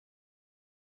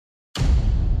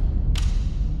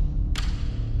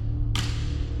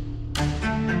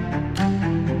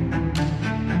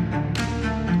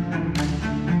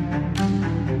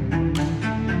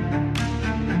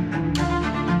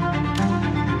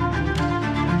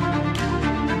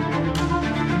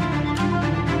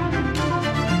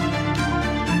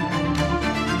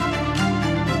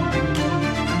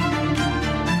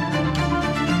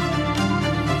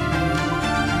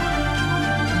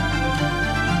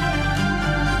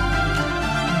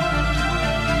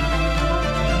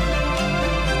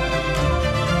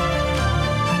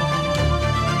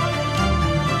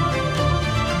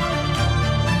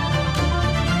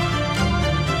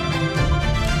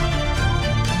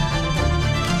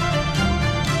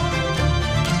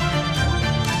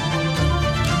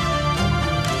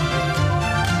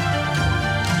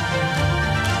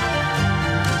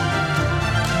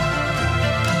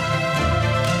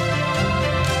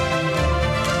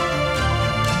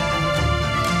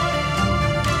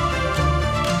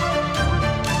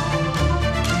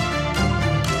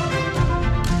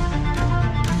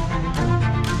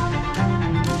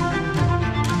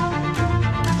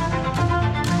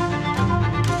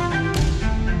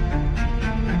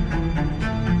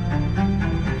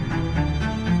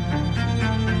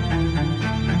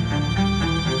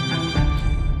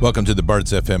Welcome to the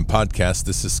Bards FM podcast.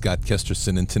 This is Scott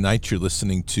Kesterson, and tonight you're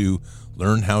listening to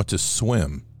Learn How to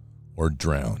Swim or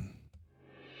Drown.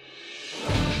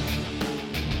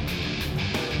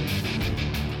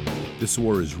 This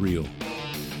war is real.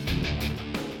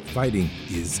 Fighting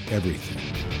is everything.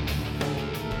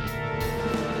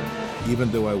 Even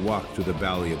though I walk through the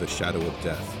valley of the shadow of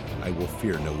death, I will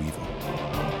fear no evil.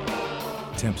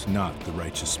 Tempt not the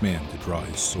righteous man to draw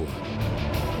his sword.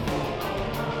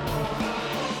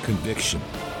 Conviction,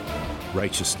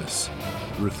 righteousness,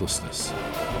 ruthlessness.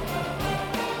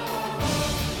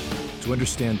 To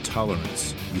understand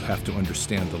tolerance, you have to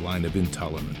understand the line of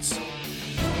intolerance.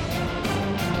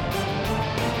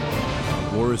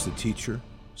 War is the teacher,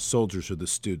 soldiers are the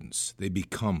students. They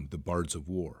become the bards of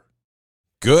war.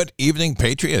 Good evening,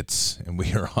 Patriots, and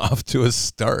we are off to a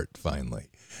start,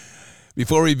 finally.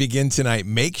 Before we begin tonight,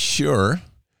 make sure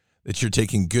that you're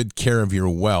taking good care of your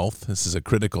wealth. This is a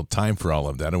critical time for all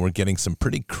of that, and we're getting some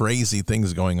pretty crazy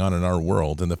things going on in our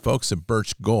world, and the folks at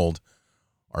Birch Gold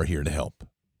are here to help.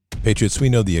 Patriots, we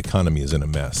know the economy is in a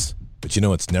mess, but you know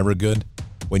what's never good?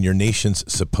 When your nation's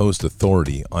supposed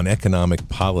authority on economic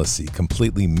policy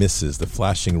completely misses the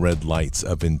flashing red lights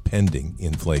of impending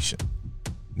inflation.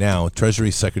 Now, Treasury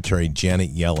Secretary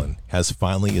Janet Yellen has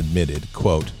finally admitted,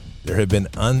 quote, there have been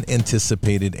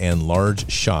unanticipated and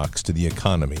large shocks to the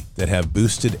economy that have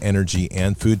boosted energy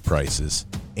and food prices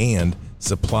and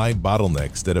supply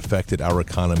bottlenecks that affected our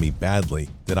economy badly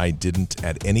that I didn't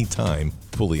at any time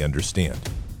fully understand.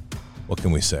 What can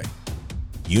we say?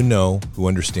 You know who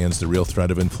understands the real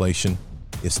threat of inflation?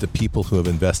 It's the people who have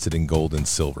invested in gold and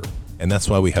silver, and that's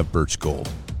why we have Birch Gold.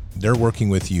 They're working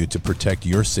with you to protect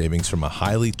your savings from a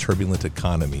highly turbulent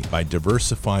economy by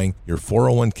diversifying your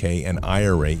 401k and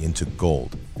IRA into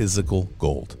gold, physical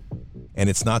gold. And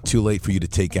it's not too late for you to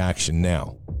take action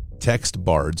now. Text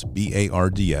BARDS,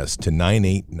 B-A-R-D-S, to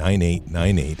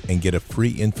 989898 and get a free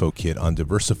info kit on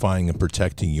diversifying and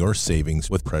protecting your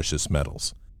savings with precious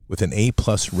metals. With an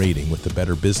A-plus rating with the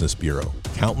Better Business Bureau,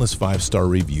 countless 5-star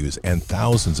reviews, and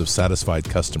thousands of satisfied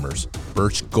customers,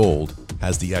 Birch Gold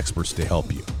has the experts to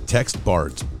help you. Text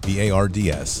BARDS,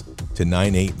 B-A-R-D-S, to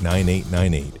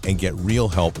 989898 and get real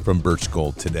help from Birch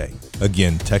Gold today.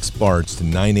 Again, text BARDS to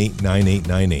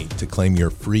 989898 to claim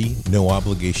your free,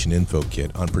 no-obligation info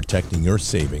kit on protecting your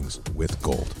savings with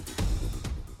gold.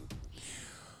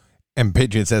 And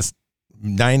Patriots, that's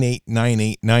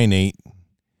 989898.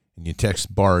 And you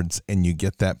text BARDS and you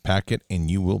get that packet and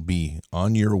you will be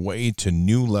on your way to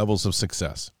new levels of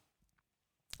success.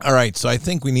 All right, so I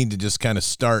think we need to just kind of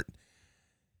start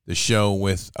the show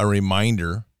with a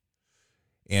reminder,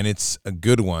 and it's a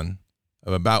good one,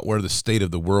 of about where the state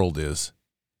of the world is.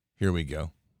 Here we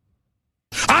go.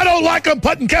 I don't like them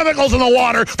putting chemicals in the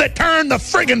water that turn the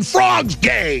friggin' frogs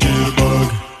gay.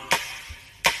 Jitterbug.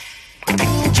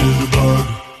 Jitterbug.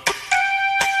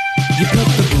 You put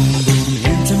the boom boom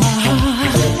into my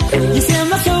heart. You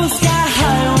send my soul sky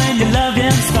high when your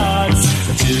loving starts.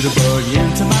 Jitterbug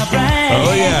into my brain.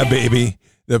 Oh, yeah, baby.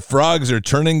 The frogs are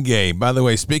turning gay. By the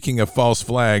way, speaking of false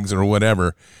flags or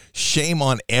whatever, shame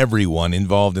on everyone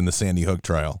involved in the Sandy Hook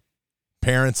trial.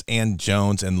 Parents and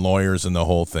Jones and lawyers and the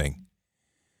whole thing.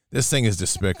 This thing is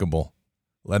despicable.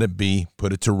 Let it be.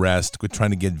 Put it to rest. Quit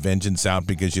trying to get vengeance out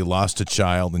because you lost a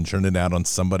child and turned it out on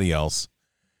somebody else.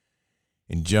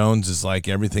 And Jones is like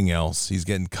everything else. He's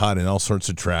getting caught in all sorts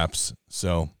of traps.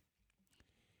 So,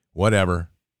 whatever.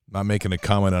 Not making a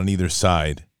comment on either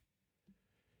side.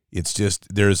 It's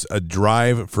just there's a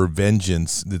drive for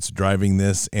vengeance that's driving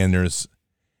this, and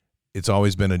it's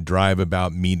always been a drive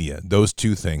about media. Those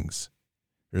two things.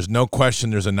 There's no question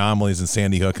there's anomalies in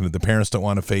Sandy Hook, and if the parents don't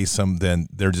want to face them, then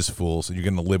they're just fools, and you're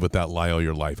going to live with that lie all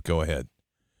your life. Go ahead.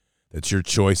 That's your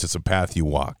choice. It's a path you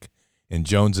walk. And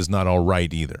Jones is not all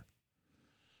right either.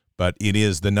 But it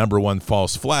is the number one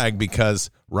false flag because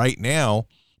right now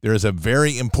there is a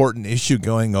very important issue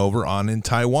going on in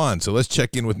Taiwan. So let's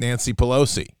check in with Nancy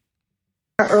Pelosi.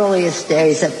 Our earliest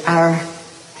days of our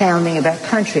founding of our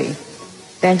country,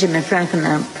 Benjamin Franklin,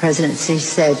 our presidency,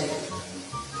 said,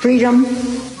 freedom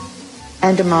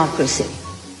and democracy.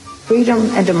 Freedom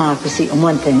and democracy on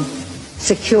one thing,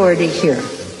 security here.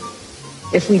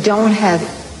 If we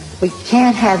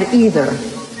can't have either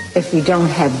if we don't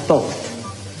have both.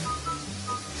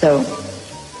 So,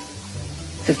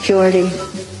 security,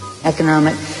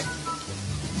 economics,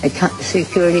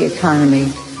 security,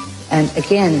 economy, and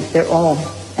again,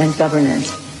 and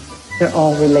governance, they're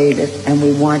all related, and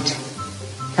we want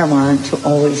Taiwan to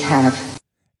always have.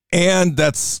 And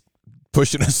that's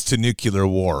pushing us to nuclear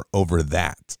war over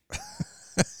that.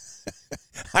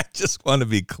 I just want to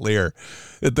be clear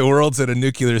that the world's at a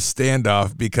nuclear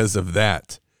standoff because of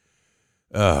that.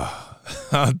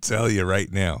 I'll tell you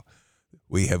right now,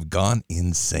 we have gone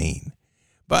insane.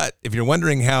 But if you're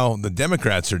wondering how the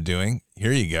Democrats are doing,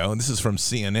 here you go. This is from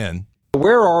CNN.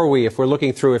 Where are we if we're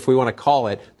looking through, if we want to call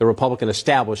it, the Republican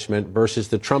establishment versus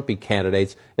the Trumpy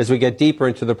candidates as we get deeper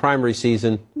into the primary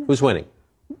season? Who's winning?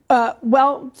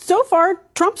 Well, so far,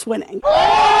 Trump's winning.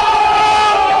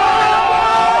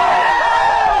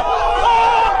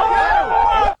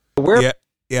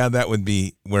 Yeah, that would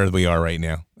be where we are right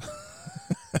now.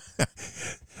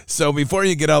 So before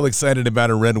you get all excited about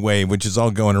a red wave, which is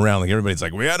all going around, like everybody's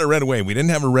like, we had a red wave. We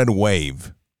didn't have a red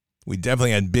wave. We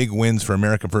definitely had big wins for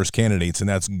America First candidates, and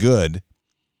that's good.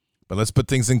 But let's put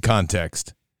things in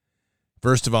context.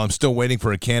 First of all, I'm still waiting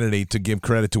for a candidate to give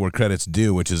credit to where credit's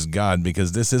due, which is God,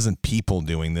 because this isn't people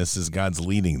doing this. This is God's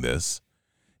leading this.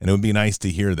 And it would be nice to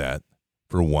hear that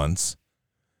for once.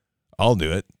 I'll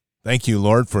do it. Thank you,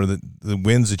 Lord, for the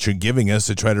wins that you're giving us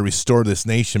to try to restore this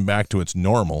nation back to its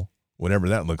normal, whatever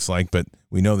that looks like. But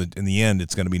we know that in the end,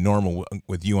 it's going to be normal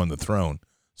with you on the throne.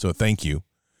 So thank you.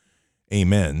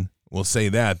 Amen. We'll say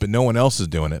that, but no one else is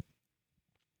doing it.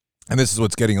 And this is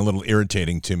what's getting a little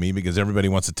irritating to me because everybody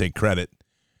wants to take credit. In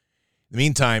the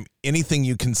meantime, anything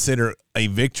you consider a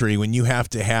victory when you have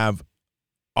to have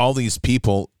all these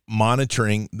people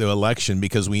monitoring the election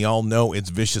because we all know it's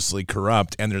viciously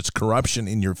corrupt and there's corruption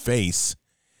in your face,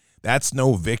 that's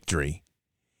no victory.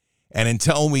 And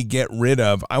until we get rid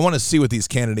of, I want to see what these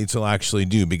candidates will actually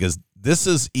do because this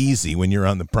is easy when you're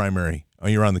on the primary or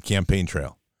you're on the campaign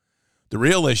trail. The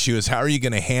real issue is how are you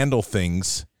going to handle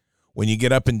things when you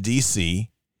get up in D.C.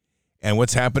 and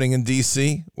what's happening in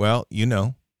D.C.? Well, you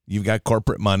know, you've got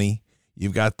corporate money.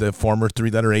 You've got the former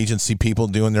three-letter agency people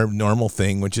doing their normal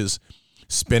thing, which is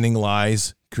spinning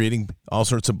lies, creating all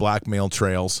sorts of blackmail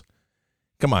trails.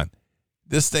 Come on.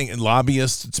 This thing,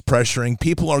 lobbyists, it's pressuring.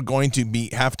 People are going to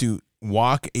have to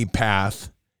walk a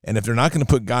path, and if they're not going to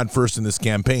put God first in this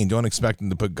campaign, don't expect them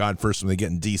to put God first when they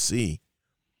get in D.C.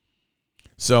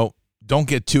 So don't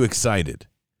get too excited.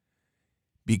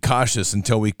 Be cautious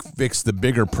until we fix the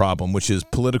bigger problem, which is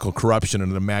political corruption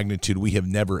at a magnitude we have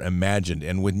never imagined.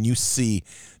 And when you see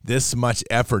this much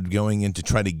effort going in to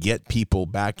try to get people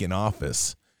back in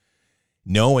office,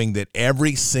 knowing that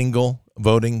every single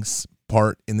voting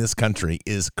part in this country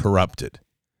is corrupted,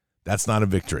 that's not a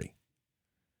victory.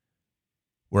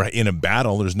 We're in a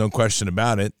battle, there's no question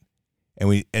about it,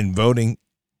 and voting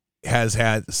has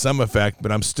had some effect,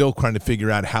 but I'm still trying to figure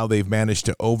out how they've managed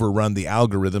to overrun the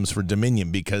algorithms for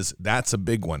Dominion because that's a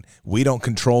big one. We don't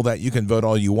control that. You can vote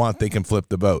all you want. They can flip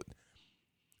the vote.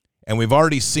 And we've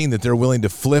already seen that they're willing to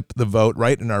flip the vote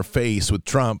right in our face with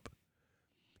Trump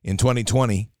in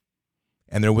 2020.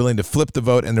 And they're willing to flip the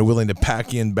vote and they're willing to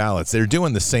pack in ballots. They're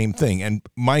doing the same thing. And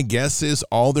my guess is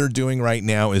all they're doing right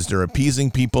now is they're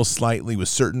appeasing people slightly with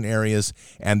certain areas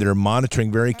and they're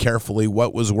monitoring very carefully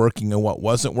what was working and what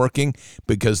wasn't working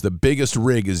because the biggest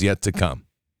rig is yet to come.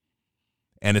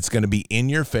 And it's going to be in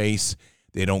your face.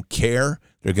 They don't care.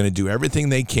 They're going to do everything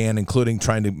they can, including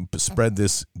trying to spread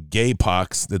this gay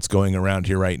pox that's going around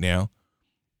here right now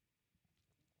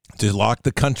to lock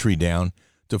the country down,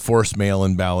 to force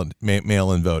mail-in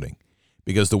voting.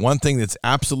 Because the one thing that's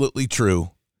absolutely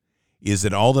true is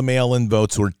that all the mail-in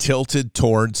votes were tilted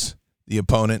towards the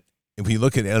opponent. If you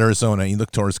look at Arizona, you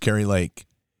look towards Kari Lake,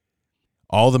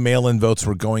 all the mail-in votes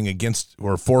were going against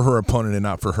or for her opponent and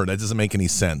not for her. That doesn't make any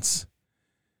sense.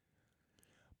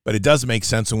 But it does make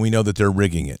sense when we know that they're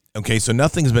rigging it. Okay, so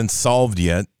nothing's been solved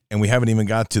yet, and we haven't even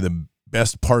got to the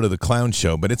best part of the clown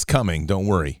show, but it's coming. Don't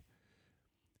worry.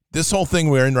 This whole thing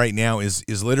we're in right now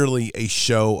is literally a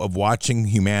show of watching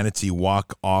humanity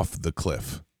walk off the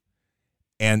cliff.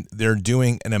 And they're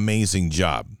doing an amazing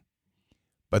job.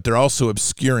 But they're also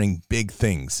obscuring big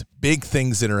things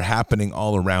that are happening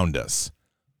all around us,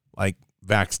 like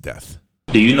Vax death.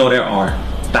 Do you know there are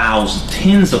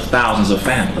tens of thousands of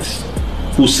families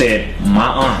who said, my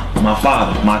aunt, my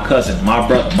father, my cousin, my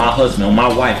brother, my husband, or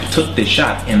my wife took this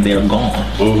shot and they're gone.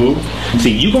 Mm-hmm.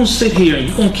 See, you're going to sit here and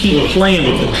you're going to keep playing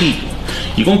with the people.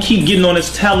 You're going to keep getting on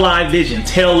this tell live vision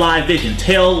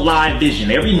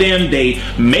every damn day,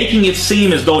 making it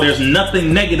seem as though there's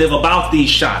nothing negative about these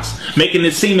shots, making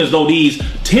it seem as though these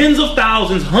tens of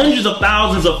thousands, hundreds of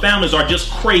thousands of families are just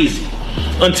crazy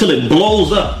until it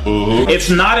blows up. Mm-hmm. It's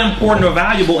not important or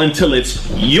valuable until it's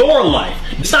your life.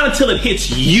 It's not until it hits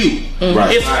you.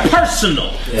 Mm-hmm. It's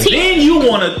personal. Yeah. Then you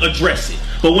want to address it.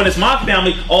 But when it's my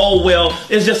family, oh well,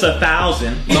 it's just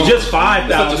 1,000, it's just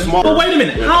 5,000. But wait a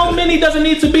minute, how many does it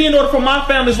need to be in order for my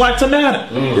family's life to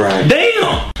matter? Right.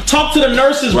 Damn. Talk to the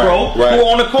nurses, bro, who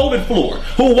are on the COVID floor,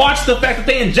 who watch the fact that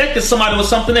they injected somebody with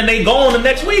something and they go on the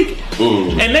next week.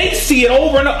 And they see it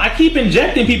over and over. I keep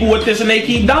injecting people with this and they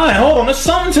keep dying. Hold on, there's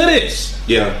something to this.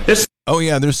 Yeah. Oh,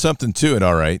 yeah, there's something to it,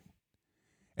 all right.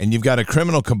 And you've got a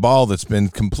criminal cabal that's been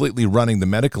completely running the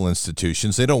medical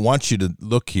institutions. They don't want you to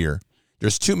look here.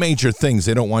 There's two major things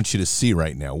they don't want you to see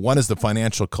right now. One is the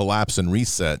financial collapse and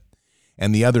reset,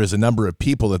 and the other is a number of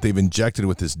people that they've injected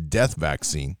with this death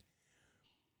vaccine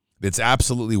that's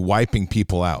absolutely wiping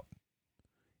people out.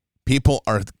 People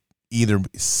are either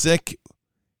sick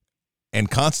and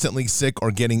constantly sick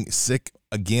or getting sick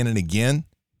again and again.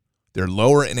 They're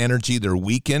lower in energy, they're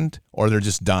weakened, or they're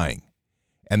just dying.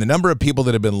 And the number of people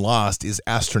that have been lost is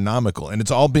astronomical, and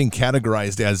it's all being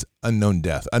categorized as unknown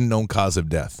death, unknown cause of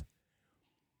death.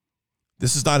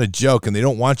 This is not a joke, and they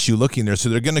don't want you looking there, so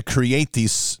they're going to create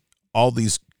all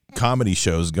these comedy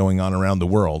shows going on around the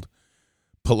world.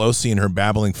 Pelosi and her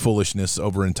babbling foolishness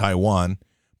over in Taiwan,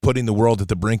 putting the world at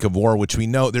the brink of war, which we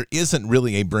know there isn't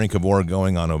really a brink of war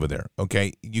going on over there.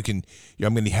 Okay,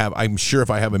 I'm sure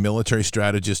if I have a military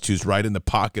strategist who's right in the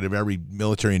pocket of every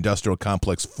military industrial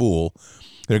complex fool,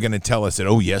 they're going to tell us that,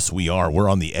 oh yes, we are. We're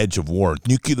on the edge of war,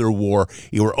 nuclear war.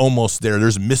 We're almost there.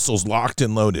 There's missiles locked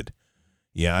and loaded.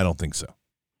 Yeah, I don't think so.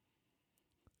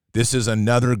 This is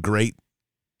another great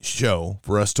show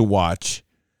for us to watch,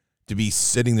 to be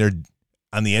sitting there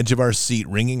on the edge of our seat,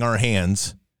 wringing our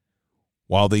hands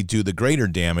while they do the greater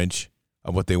damage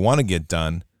of what they want to get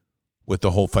done with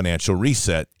the whole financial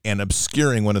reset and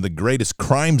obscuring one of the greatest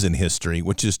crimes in history,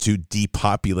 which is to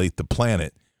depopulate the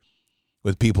planet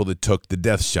with people that took the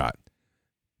death shot.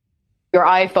 Your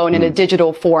iPhone in a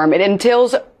digital form. It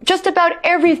entails just about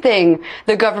everything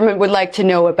the government would like to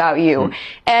know about you.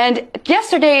 And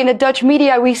yesterday in the Dutch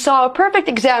media, we saw a perfect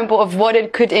example of what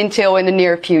it could entail in the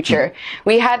near future.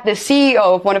 We had the CEO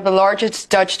of one of the largest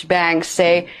Dutch banks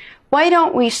say, why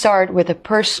don't we start with a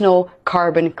personal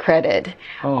carbon credit?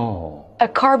 Oh. A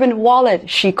carbon wallet,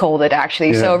 she called it,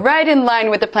 actually. Yeah. So right in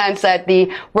line with the plans that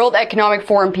the World Economic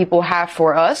Forum people have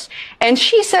for us. And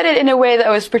she said it in a way that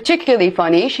was particularly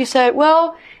funny. She said,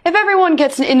 well, if everyone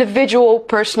gets an individual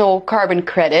personal carbon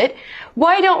credit,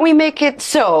 why don't we make it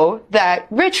so that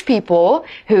rich people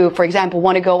who, for example,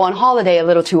 want to go on holiday a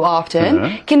little too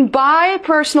often can buy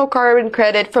personal carbon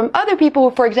credit from other people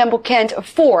who, for example, can't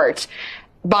afford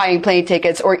buying plane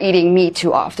tickets or eating meat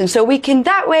too often. So we can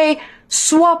that way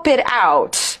swap it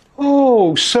out.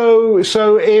 Oh, so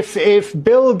if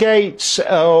Bill Gates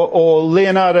or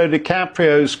Leonardo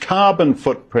DiCaprio's carbon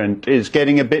footprint is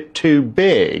getting a bit too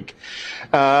big,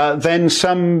 then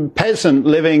some peasant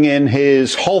living in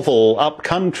his hovel up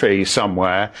country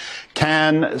somewhere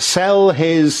can sell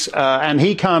his, and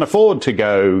he can't afford to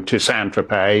go to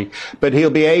Saint-Tropez, but he'll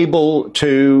be able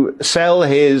to sell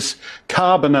his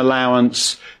carbon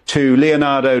allowance to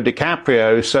Leonardo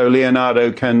DiCaprio so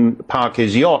Leonardo can park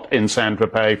his yacht in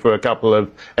Saint-Tropez for a couple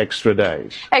of extra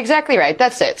days. Exactly right.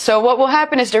 That's it. So what will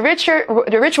happen is the rich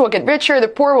will get richer, the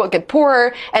poor will get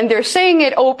poorer, and they're saying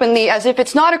it openly as if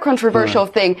it's not a controversial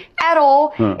thing at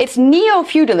all. It's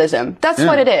neo-feudalism. That's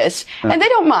what it is. And they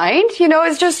don't mind. You know,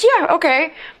 it's just,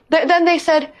 okay. Then they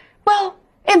said, well,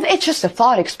 it's just a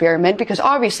thought experiment, because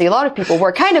obviously a lot of people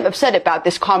were kind of upset about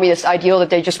this communist ideal that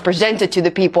they just presented to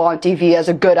the people on TV as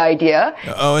a good idea.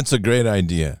 Oh, it's a great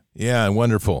idea. Yeah,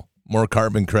 wonderful. More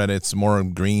carbon credits, more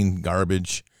green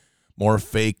garbage, more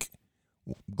fake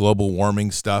global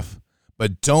warming stuff.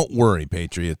 But don't worry,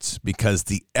 Patriots, because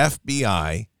the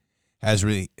FBI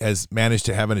has managed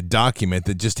to have a document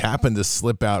that just happened to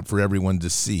slip out for everyone to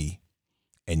see.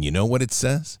 And you know what it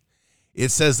says? It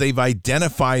says they've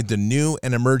identified the new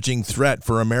and emerging threat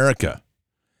for America,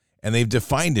 and they've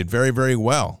defined it very, very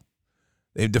well.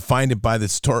 They've defined it by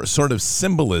this sort of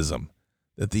symbolism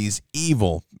that these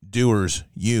evil doers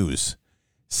use.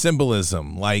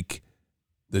 Symbolism like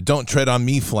the Don't Tread on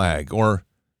Me flag, or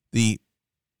the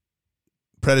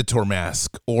Predator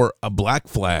mask, or a black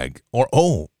flag,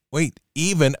 or,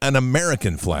 even an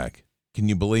American flag. Can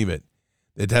you believe it?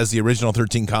 It has the original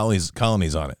 13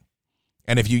 colonies on it.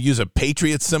 And if you use a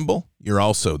Patriot symbol, you're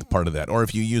also part of that. Or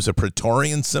if you use a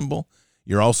Praetorian symbol,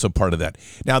 you're also part of that.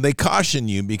 Now, they caution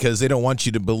you because they don't want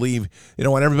you to believe, they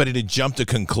don't want everybody to jump to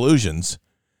conclusions,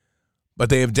 but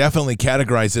they have definitely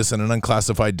categorized this in an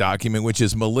unclassified document, which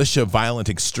is militia violent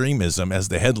extremism as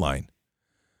the headline.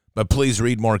 But please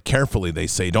read more carefully, they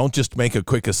say. Don't just make a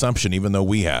quick assumption, even though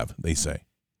we have, they say.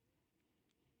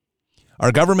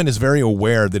 Our government is very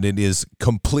aware that it is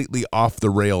completely off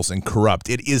the rails and corrupt.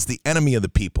 It is the enemy of the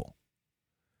people.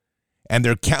 And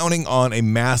they're counting on a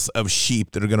mass of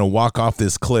sheep that are going to walk off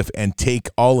this cliff and take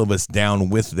all of us down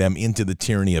with them into the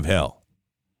tyranny of hell.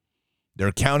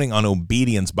 They're counting on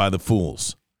obedience by the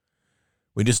fools.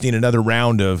 We just need another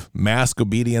round of mask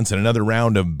obedience and another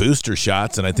round of booster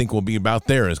shots, and I think we'll be about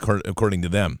there, according to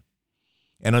them.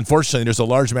 And unfortunately, there's a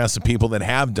large mass of people that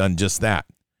have done just that.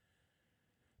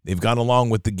 They've gone along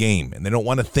with the game, and they don't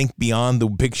want to think beyond the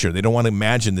picture. They don't want to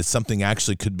imagine that something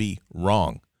actually could be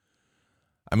wrong.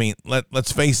 I mean,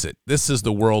 let's face it. This is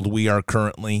the world we are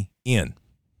currently in.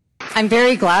 I'm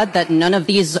very glad that none of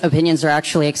these opinions are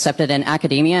actually accepted in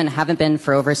academia and haven't been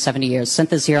for over 70 years.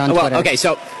 Sent this here on Twitter. Okay,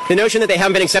 so the notion that they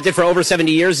haven't been accepted for over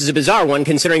 70 years is a bizarre one,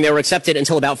 considering they were accepted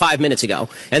until about 5 minutes ago.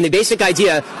 And the basic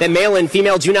idea that male and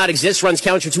female do not exist runs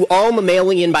counter to all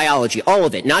mammalian biology, all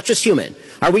of it, not just human.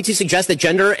 Are we to suggest that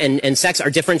gender and sex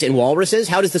are different in walruses?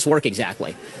 How does this work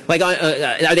exactly? Like,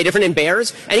 are they different in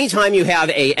bears? Anytime you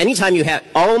have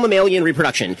all mammalian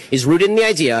reproduction is rooted in the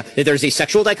idea that there's a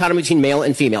sexual dichotomy between male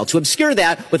and female. To obscure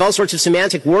that with all sorts of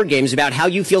semantic word games about how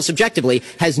you feel subjectively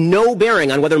has no bearing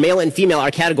on whether male and female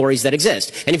are categories that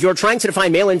exist. And if you're trying to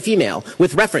define male and female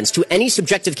with reference to any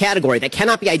subjective category that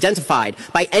cannot be identified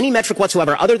by any metric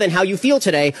whatsoever other than how you feel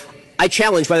today, I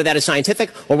challenge whether that is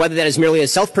scientific or whether that is merely a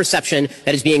self-perception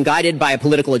that is being guided by a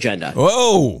political agenda.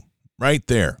 Whoa, right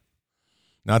there.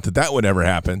 Not that that would ever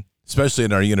happen, especially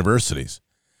in our universities.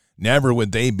 Never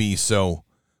would they be so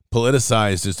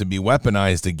politicized as to be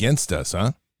weaponized against us,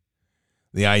 huh?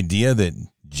 The idea that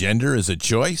gender is a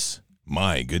choice?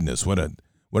 My goodness, what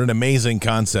an amazing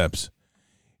concept.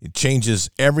 It changes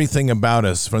everything about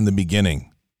us from the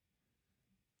beginning.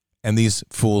 And these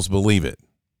fools believe it.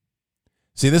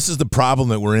 See, this is the problem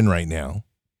that we're in right now,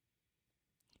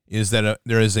 is that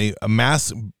there is a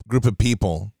mass group of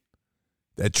people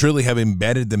that truly have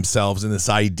embedded themselves in this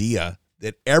idea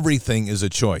that everything is a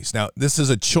choice. Now, this is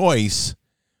a choice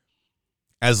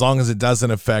as long as it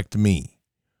doesn't affect me.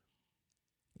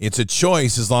 It's a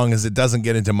choice as long as it doesn't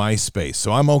get into my space.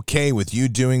 So I'm okay with you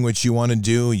doing what you want to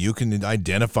do. You can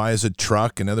identify as a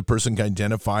truck. Another person can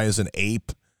identify as an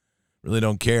ape. Really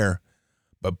don't care.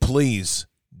 But please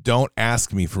don't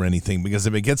ask me for anything, because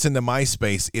if it gets into my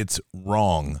space, it's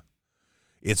wrong.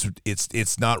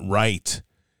 It's not right.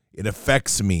 It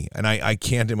affects me, and I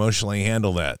can't emotionally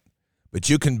handle that.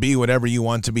 But you can be whatever you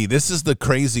want to be. This is the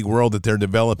crazy world that they're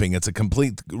developing. It's a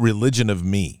complete religion of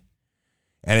me.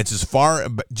 And it's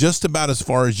just about as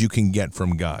far as you can get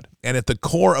from God. And at the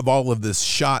core of all of this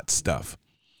shot stuff,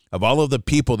 of all of the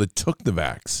people that took the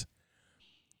vax,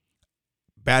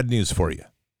 bad news for you.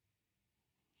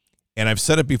 And I've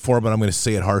said it before, but I'm going to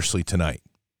say it harshly tonight.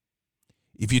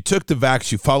 If you took the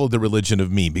vax, you followed the religion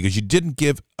of me, because you didn't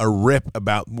give a rip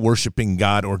about worshiping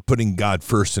God or putting God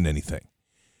first in anything.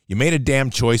 You made a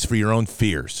damn choice for your own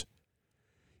fears.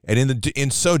 And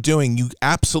in so doing, you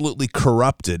absolutely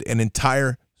corrupted an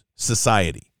entire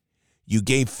society. You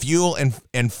gave fuel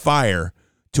and fire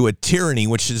to a tyranny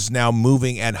which is now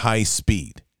moving at high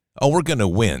speed. Oh, we're going to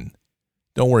win.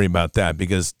 Don't worry about that,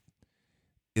 because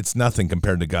it's nothing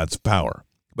compared to God's power.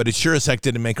 But it sure as heck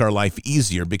didn't make our life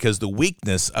easier, because the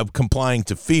weakness of complying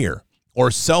to fear or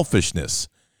selfishness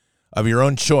of your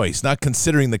own choice, not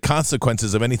considering the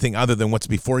consequences of anything other than what's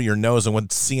before your nose and what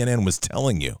CNN was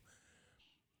telling you.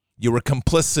 You were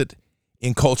complicit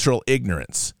in cultural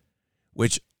ignorance,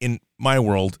 which in my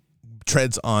world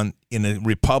treads on, in a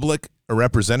republic, a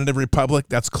representative republic,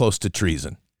 that's close to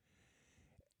treason.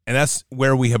 And that's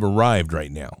where we have arrived right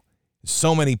now.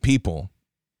 So many people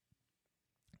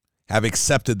have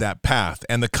accepted that path,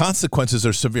 and the consequences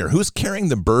are severe. Who's carrying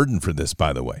the burden for this,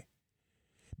 by the way?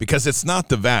 Because it's not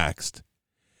the vaxxed.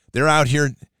 They're out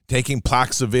here taking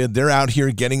Paxlovid. They're out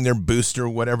here getting their booster,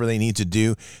 whatever they need to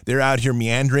do. They're out here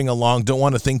meandering along, don't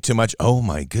want to think too much. Oh,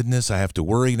 my goodness, I have to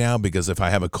worry now, because if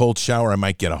I have a cold shower, I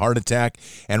might get a heart attack.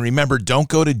 And remember, don't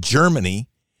go to Germany,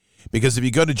 because if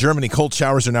you go to Germany, cold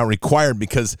showers are now required,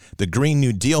 because the Green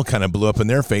New Deal kind of blew up in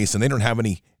their face, and they don't have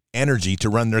any energy to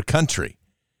run their country.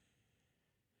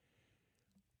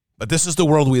 But this is the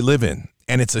world we live in,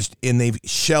 and they've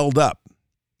shelled up,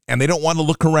 and they don't want to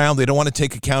look around. They don't want to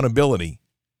take accountability,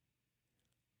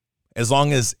 as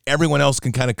long as everyone else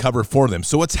can kind of cover for them.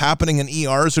 So what's happening in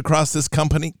ERs across this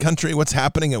country? What's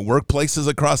happening at workplaces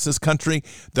across this country?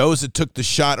 Those that took the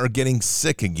shot are getting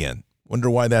sick again. Wonder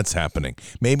why that's happening.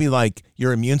 Maybe like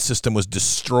your immune system was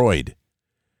destroyed,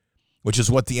 which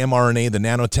is what the mRNA, the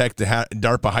nanotech, the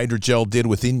DARPA hydrogel did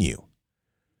within you.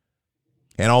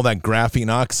 And all that graphene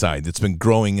oxide that's been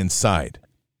growing inside.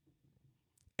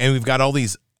 And we've got all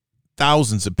these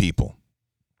thousands of people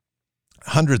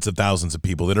hundreds of thousands of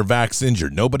people that are vax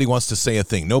injured. Nobody wants to say a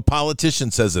thing. No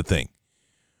politician says a thing.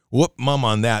 Whoop, mum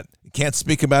on that. Can't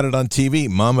speak about it on TV.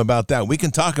 Mum about that. We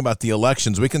can talk about the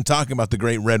elections. We can talk about the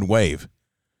great red wave.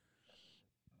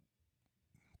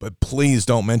 But please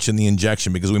don't mention the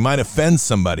injection because we might offend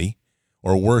somebody,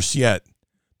 or worse yet,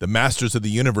 the masters of the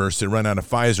universe that run out of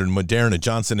Pfizer and Moderna,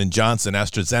 Johnson & Johnson,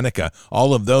 AstraZeneca.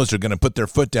 All of those are going to put their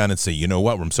foot down and say, you know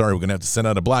what, I'm sorry, we're going to have to send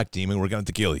out a black team and we're going to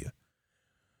have to kill you.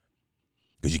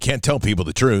 Because you can't tell people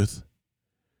the truth.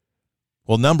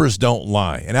 Well, numbers don't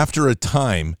lie. And after a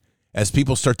time, as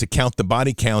people start to count the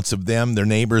body counts of them, their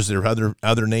neighbors, their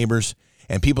other neighbors,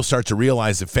 and people start to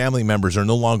realize that family members are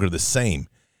no longer the same,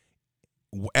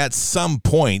 at some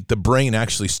point, the brain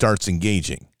actually starts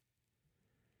engaging.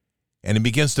 And it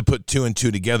begins to put two and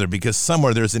two together because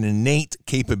somewhere there's an innate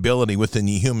capability within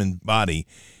the human body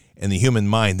and the human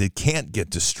mind that can't get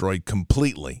destroyed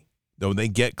completely, though they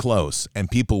get close, and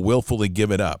people willfully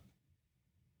give it up.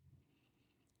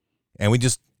 And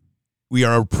we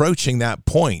are approaching that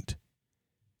point.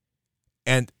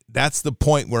 And that's the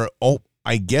point where,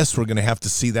 I guess we're going to have to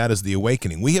see that as the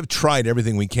awakening. We have tried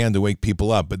everything we can to wake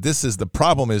people up, but this is the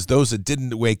problem: is those that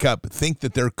didn't wake up think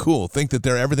that they're cool, think that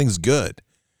everything's good.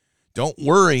 Don't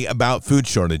worry about food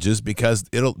shortages because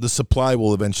the supply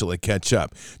will eventually catch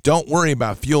up. Don't worry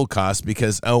about fuel costs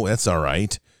because, that's all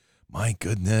right. My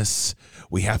goodness,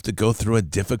 we have to go through a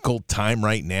difficult time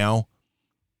right now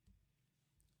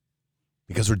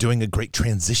because we're doing a great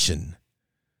transition.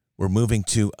 We're moving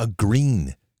to a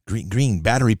green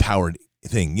battery-powered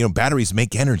thing. You know, batteries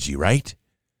make energy, right?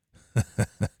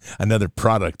 Another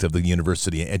product of the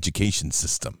university education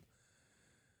system.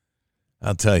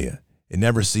 I'll tell you, it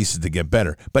never ceases to get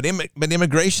better. But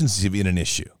immigration's even an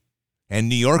issue. And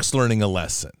New York's learning a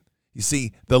lesson. You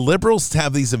see, the liberals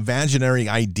have these imaginary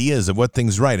ideas of what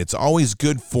things right. It's always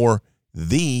good for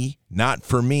thee, not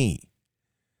for me,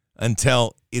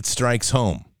 until it strikes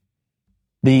home.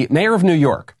 The mayor of New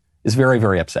York is very,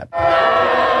 very upset.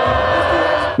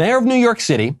 Mayor of New York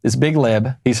City is big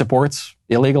lib. He supports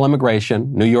illegal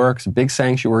immigration. New York's a big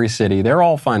sanctuary city. They're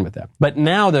all fine with that. But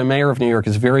now the mayor of New York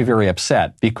is very, very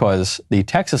upset because the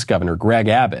Texas governor, Greg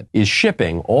Abbott, is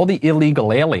shipping all the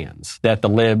illegal aliens that the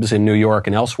libs in New York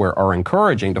and elsewhere are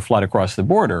encouraging to flood across the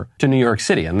border to New York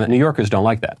City. And the New Yorkers don't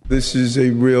like that. This is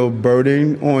a real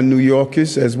burden on New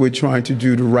Yorkers as we're trying to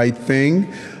do the right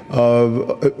thing.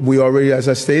 We already, as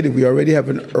I stated, we already have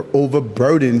an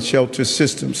overburdened shelter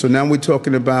system. So now we're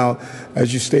talking about,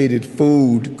 as you stated,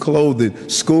 food, clothing,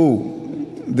 school.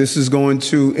 This is going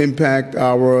to impact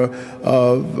our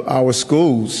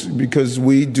schools because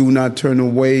we do not turn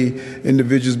away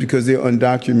individuals because they're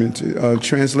undocumented.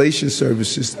 Translation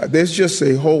services. There's just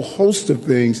a whole host of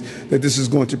things that this is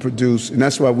going to produce, and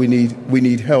that's why we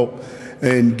need help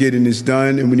in getting this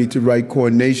done, and we need the right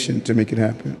coordination to make it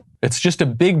happen. It's just a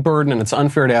big burden, and it's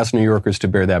unfair to ask New Yorkers to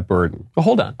bear that burden. But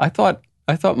hold on. I thought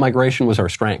migration was our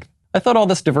strength. I thought all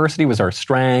this diversity was our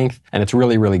strength, and it's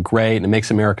really, really great, and it makes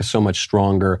America so much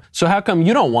stronger. So how come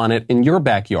you don't want it in your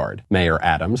backyard, Mayor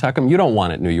Adams? How come you don't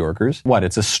want it, New Yorkers? What,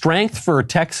 it's a strength for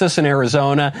Texas and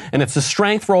Arizona, and it's a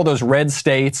strength for all those red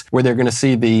states where they're going to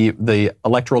see the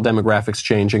electoral demographics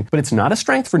changing, but it's not a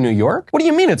strength for New York? What do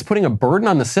you mean? It's putting a burden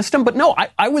on the system? But no,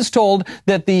 I was told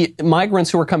that the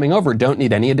migrants who are coming over don't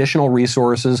need any additional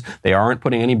resources. They aren't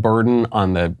putting any burden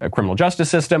on the criminal justice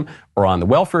system or on the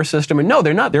welfare system. And no,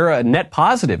 they're not. They're a net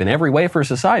positive in every way for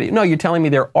society. No, you're telling me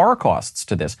there are costs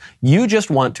to this. You just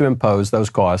want to impose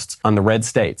those costs on the red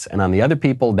states and on the other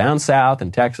people down south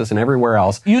and Texas and everywhere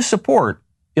else. You support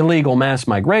illegal mass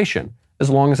migration as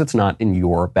long as it's not in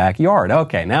your backyard.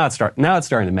 Okay, now it's starting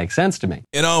to make sense to me.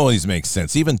 It always makes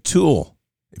sense. Even Tool.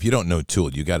 If you don't know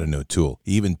Tool, you got to know Tool.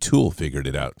 Even Tool figured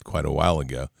it out quite a while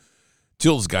ago.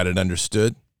 Tool's got it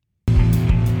understood.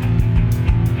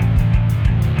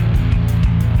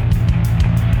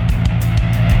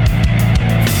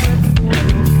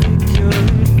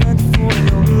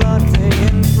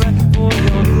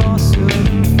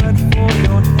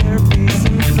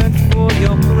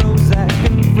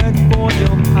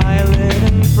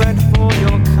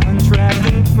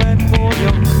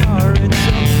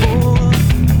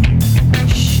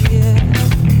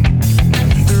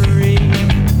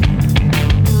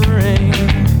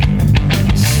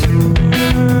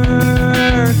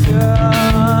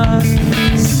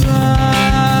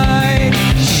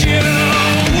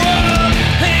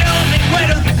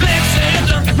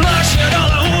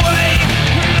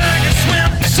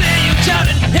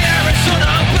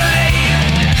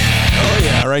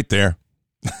 Right there.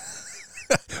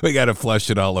 We got to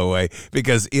flush it all away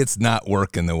because it's not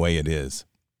working the way it is.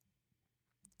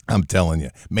 I'm telling you.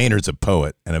 Maynard's a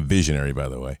poet and a visionary, by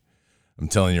the way. I'm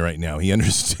telling you right now, he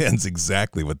understands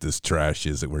exactly what this trash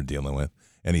is that we're dealing with,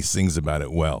 and he sings about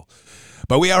it well.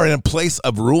 But we are in a place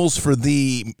of rules for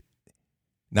thee,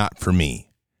 not for me,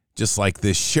 just like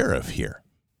this sheriff here.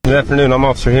 Good afternoon. I'm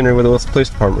Officer Henry with the Wilson Police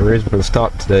Department. Reason for the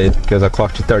stop today because I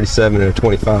clocked you 37 and a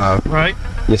 25. Right.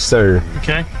 Yes, sir.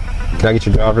 Okay. Can I get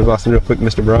your driver's license real quick,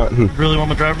 Mr. Bryant? You really want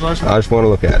my driver's license? I just want to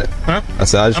look at it. Huh?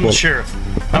 I'm the sheriff.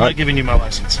 I'm not giving you my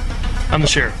license. I'm the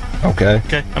sheriff. Okay.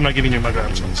 Okay. I'm not giving you my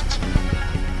driver's license.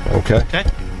 Okay. Okay.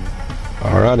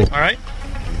 All righty. All right.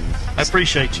 I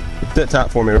appreciate you. Put that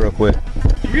top for me real quick.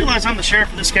 You realize I'm the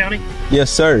sheriff of this county?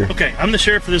 Yes, sir. Okay. I'm the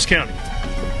sheriff of this county.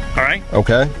 All right?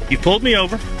 Okay. You pulled me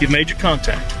over. You've made your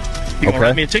contact. You want to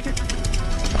write me a ticket?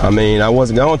 I mean, I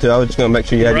wasn't going to. I was just going to make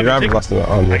sure you had your driver's license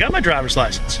on you. I got my driver's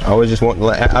license. I was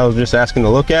just asking to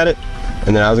look at it,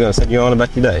 and then I was going to send you on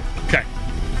about your day. Okay.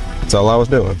 That's all I was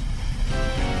doing.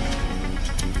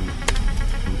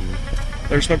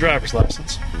 There's my driver's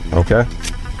license. Okay.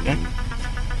 Okay.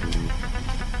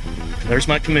 There's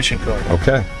my commission card.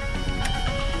 Okay.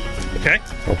 Okay?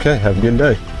 Okay. Have a good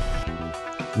day.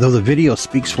 Though the video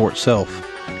speaks for itself,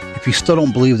 if you still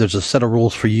don't believe there's a set of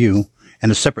rules for you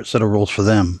and a separate set of rules for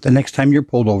them, the next time you're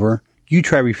pulled over, you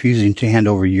try refusing to hand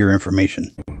over your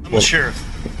information. I'm the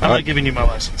sheriff. I'm not giving you my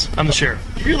license. I'm the sheriff.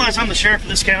 You realize I'm the sheriff of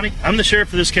this county? I'm the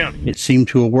sheriff of this county. It seemed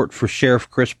to have worked for Sheriff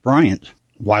Chris Bryant.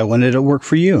 Why wouldn't it work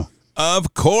for you?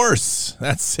 Of course.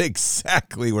 That's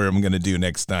exactly what I'm going to do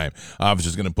next time.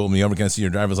 Officer's going to pull me over. Can I see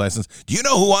your driver's license? Do you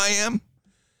know who I am?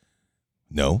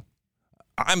 No.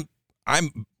 I'm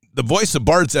the voice of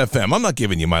Bards FM. I'm not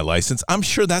giving you my license. I'm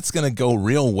sure that's going to go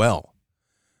real well.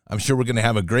 I'm sure we're going to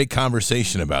have a great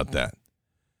conversation about that.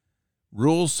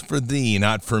 Rules for thee,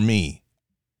 not for me.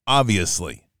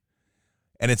 Obviously.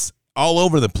 And it's all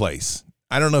over the place.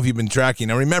 I don't know if you've been tracking.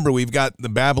 Now, remember, we've got the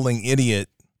babbling idiot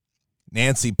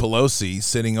Nancy Pelosi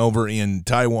sitting over in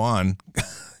Taiwan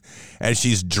as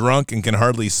she's drunk and can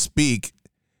hardly speak,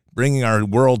 bringing our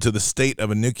world to the state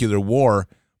of a nuclear war.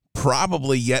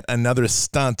 Probably yet another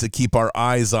stunt to keep our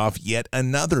eyes off yet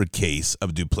another case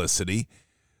of duplicity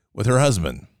with her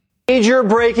husband. Major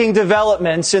breaking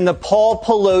developments in the Paul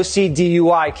Pelosi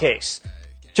DUI case.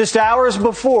 Just hours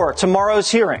before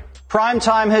tomorrow's hearing,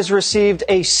 Primetime has received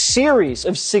a series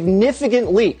of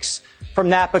significant leaks from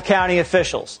Napa County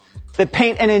officials that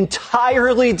paint an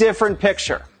entirely different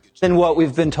picture than what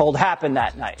we've been told happened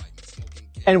that night.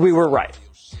 And we were right.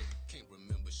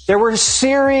 There were a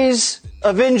series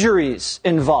of injuries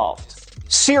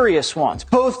involved, serious ones.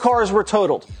 Both cars were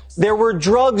totaled. There were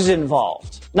drugs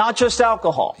involved, not just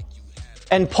alcohol.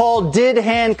 And Paul did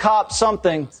hand cop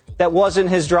something that wasn't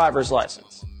his driver's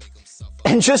license.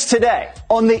 And just today,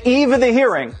 on the eve of the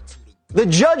hearing, the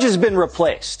judge has been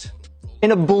replaced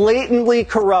in a blatantly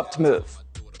corrupt move.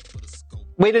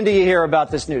 Wait until you hear about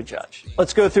this new judge.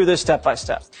 Let's go through this step by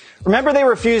step. Remember they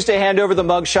refused to hand over the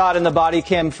mugshot and the body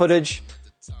cam footage?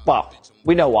 Well,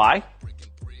 we know why.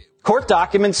 Court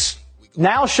documents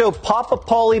now show Papa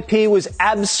Paulie P was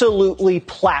absolutely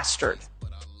plastered.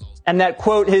 And that,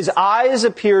 quote, his eyes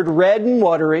appeared red and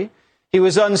watery, he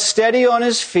was unsteady on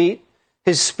his feet,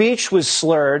 his speech was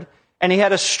slurred, and he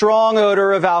had a strong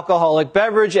odor of alcoholic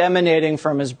beverage emanating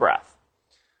from his breath.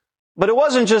 But it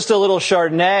wasn't just a little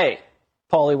Chardonnay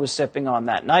Paulie was sipping on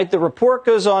that night. The report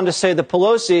goes on to say that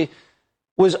Pelosi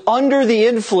was under the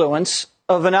influence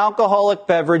of an alcoholic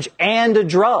beverage and a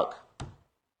drug.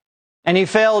 And he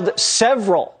failed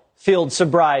several field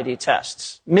sobriety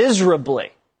tests,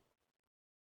 miserably.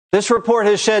 This report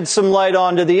has shed some light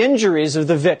onto the injuries of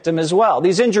the victim as well.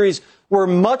 These injuries were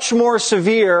much more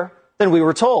severe than we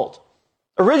were told.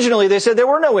 Originally, they said there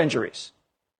were no injuries.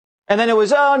 And then it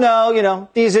was, oh, no,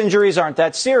 these injuries aren't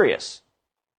that serious.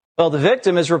 Well, the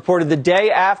victim is reported the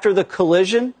day after the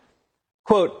collision,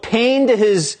 quote, pain to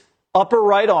his upper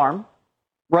right arm,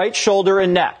 right shoulder,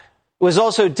 and neck. It was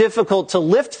also difficult to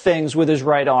lift things with his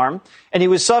right arm, and he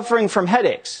was suffering from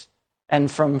headaches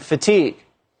and from fatigue,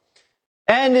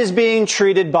 and is being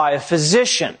treated by a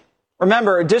physician.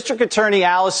 Remember, District Attorney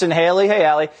Allison Haley, hey,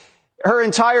 Allie, her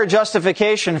entire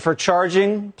justification for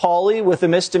charging Paulie with a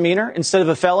misdemeanor instead of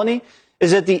a felony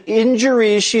is that the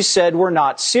injuries, she said, were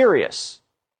not serious.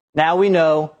 Now we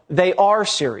know they are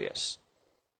serious.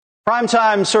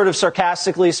 Primetime sort of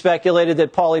sarcastically speculated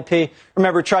that Paulie P.,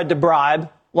 remember, tried to bribe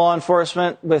law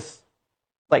enforcement with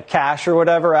like cash or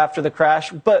whatever after the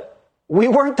crash, but we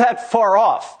weren't that far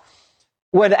off.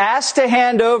 When asked to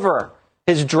hand over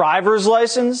his driver's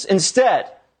license, instead,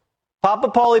 Papa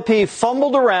Paulie P.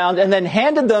 fumbled around and then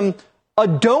handed them a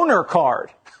donor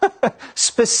card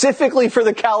specifically for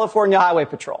the California Highway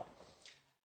Patrol.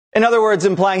 In other words,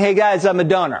 implying, hey guys, I'm a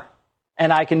donor.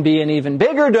 And I can be an even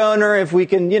bigger donor if we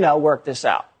can, work this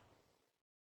out.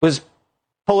 Was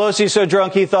Pelosi so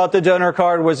drunk he thought the donor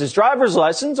card was his driver's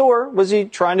license, or was he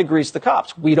trying to grease the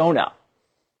cops? We don't know.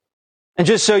 And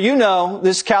just so you know,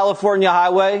 this California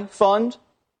Highway Fund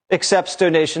accepts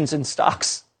donations in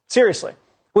stocks. Seriously.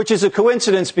 Which is a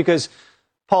coincidence because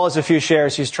Paul has a few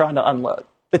shares he's trying to unload.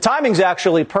 The timing's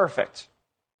actually perfect.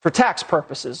 For tax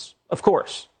purposes, of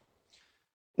course.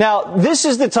 Now, this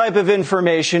is the type of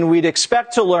information we'd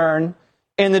expect to learn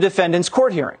in the defendant's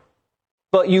court hearing.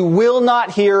 But you will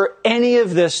not hear any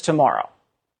of this tomorrow.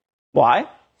 Why?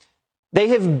 They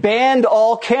have banned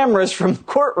all cameras from the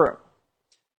courtroom.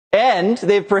 And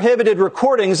they've prohibited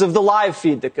recordings of the live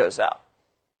feed that goes out.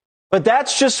 But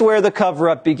that's just where the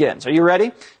cover-up begins. Are you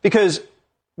ready? Because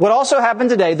what also happened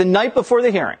today, the night before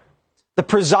the hearing, the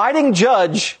presiding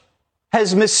judge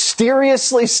has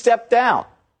mysteriously stepped down.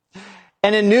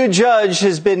 And a new judge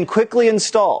has been quickly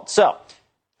installed. So,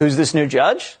 who's this new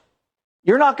judge?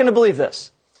 You're not going to believe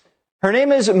this. Her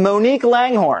name is Monique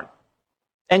Langhorne.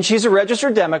 And she's a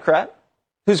registered Democrat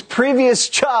whose previous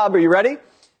job, are you ready?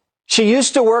 She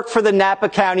used to work for the Napa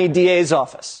County DA's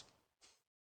office.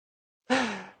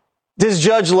 Does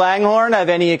Judge Langhorne have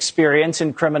any experience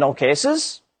in criminal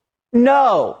cases?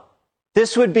 No.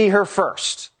 This would be her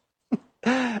first.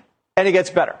 And it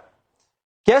gets better.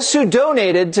 Guess who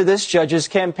donated to this judge's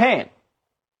campaign?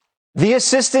 The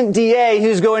assistant DA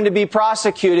who's going to be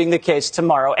prosecuting the case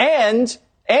tomorrow.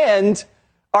 And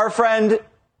our friend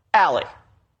Allie,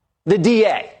 the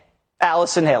DA,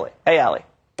 Allison Haley. Hey, Allie.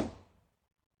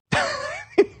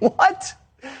 What?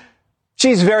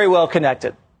 She's very well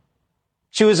connected.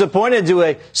 She was appointed to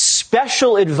a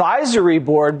special advisory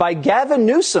board by Gavin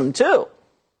Newsom, too.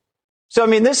 So, I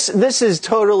mean, this is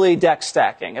totally deck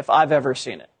stacking, if I've ever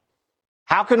seen it.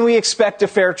 How can we expect a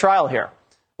fair trial here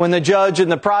when the judge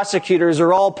and the prosecutors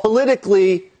are all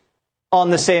politically on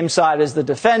the same side as the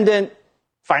defendant,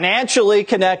 financially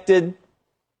connected?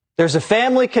 There's a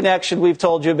family connection we've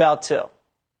told you about, too.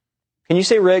 Can you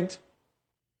say rigged?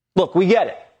 Look, we get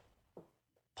it.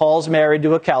 Paul's married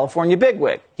to a California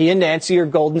bigwig. He and Nancy are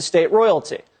Golden State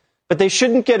royalty. But they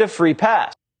shouldn't get a free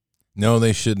pass. No,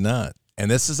 they should not. And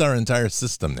this is our entire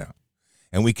system now.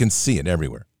 And we can see it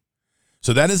everywhere.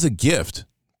 So that is a gift.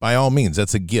 By all means,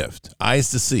 that's a gift.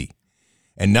 Eyes to see.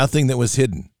 And nothing that was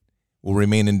hidden will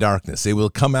remain in darkness. It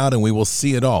will come out and we will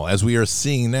see it all, as we are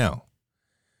seeing now.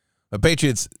 But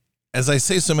Patriots, as I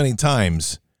say so many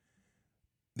times,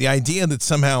 the idea that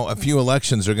somehow a few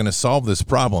elections are going to solve this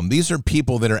problem, these are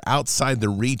people that are outside the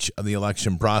reach of the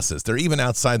election process. They're even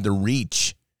outside the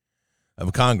reach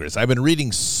of Congress. I've been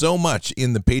reading so much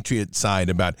in the Patriot side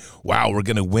about, wow, we're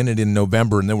going to win it in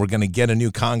November and then we're going to get a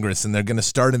new Congress and they're going to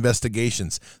start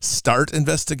investigations. Start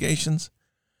investigations?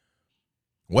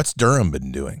 What's Durham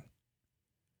been doing?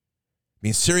 I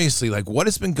mean, seriously, like, what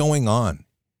has been going on?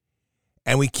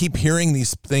 And we keep hearing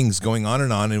these things going on,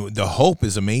 and the hope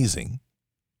is amazing.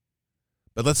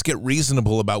 But let's get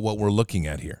reasonable about what we're looking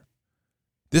at here.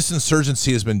 This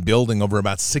insurgency has been building over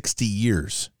about 60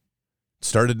 years. It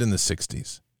started in the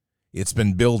 60s. It's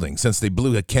been building since they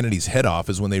blew Kennedy's head off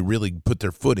is when they really put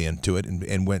their foot into it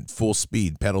and went full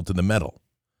speed, pedal to the metal.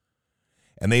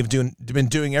 And they've been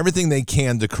doing everything they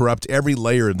can to corrupt every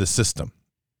layer of the system.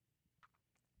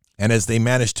 And as they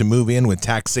managed to move in with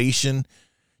taxation,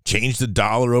 change the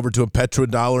dollar over to a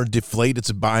petrodollar, deflate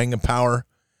its buying power,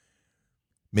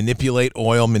 manipulate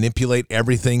oil, manipulate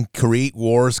everything, create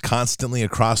wars constantly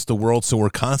across the world so we're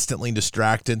constantly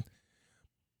distracted,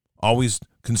 always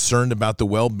concerned about the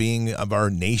well-being of our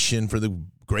nation for the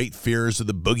great fears of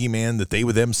the boogeyman that they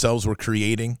themselves were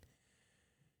creating.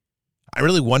 I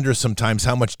really wonder sometimes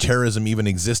how much terrorism even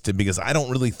existed because I don't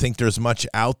really think there's much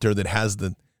out there that has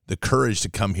the courage to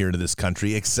come here to this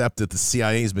country except that the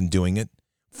CIA has been doing it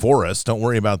for us. Don't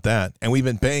worry about that. And we've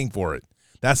been paying for it.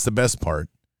 That's the best part.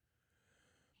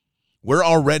 We're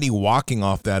already walking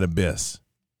off that abyss.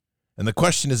 And the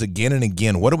question is again and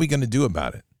again, what are we going to do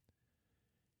about it?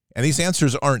 And these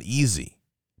answers aren't easy,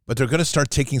 but they're going to start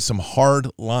taking some hard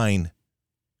line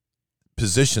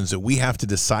positions that we have to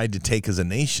decide to take as a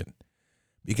nation.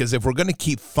 Because if we're going to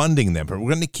keep funding them, if we're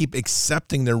going to keep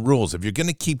accepting their rules, if you're going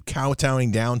to keep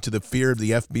kowtowing down to the fear of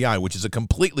the FBI, which is a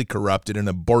completely corrupted and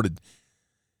aborted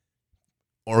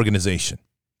organization,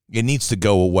 it needs to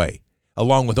go away,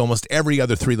 along with almost every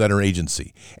other three-letter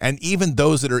agency. And even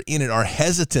those that are in it are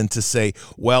hesitant to say,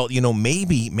 well,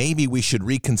 maybe we should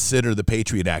reconsider the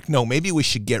Patriot Act. No, maybe we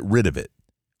should get rid of it.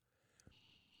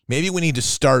 Maybe we need to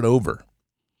start over.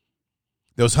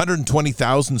 Those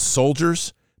 120,000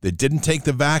 soldiers that didn't take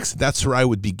the vax, that's where I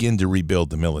would begin to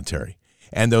rebuild the military.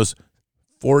 And those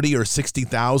 40 or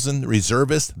 60,000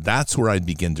 reservists, that's where I'd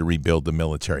begin to rebuild the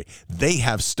military. They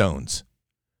have stones.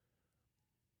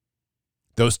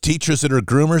 Those teachers that are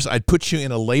groomers, I'd put you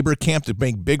in a labor camp to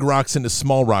make big rocks into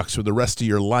small rocks for the rest of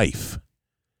your life.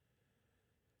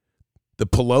 The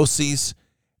Pelosi's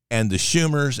and the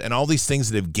Schumers and all these things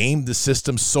that have gamed the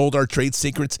system, sold our trade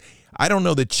secrets. I don't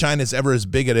know that China's ever as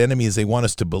big an enemy as they want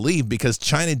us to believe, because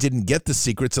China didn't get the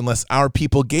secrets unless our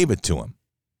people gave it to them.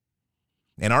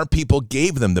 And our people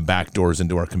gave them the back doors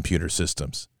into our computer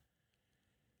systems.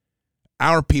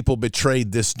 Our people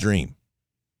betrayed this dream.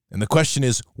 And the question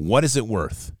is, what is it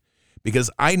worth?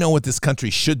 Because I know what this country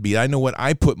should be. I know what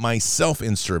I put myself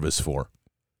in service for.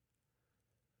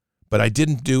 But I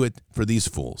didn't do it for these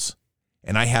fools.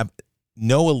 And I have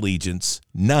no allegiance,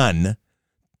 none,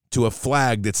 to a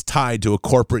flag that's tied to a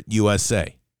corporate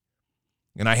USA.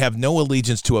 And I have no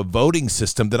allegiance to a voting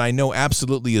system that I know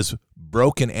absolutely is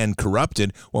broken and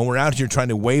corrupted when we're out here trying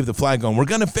to wave the flag going, we're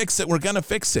going to fix it, we're going to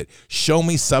fix it. Show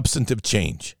me substantive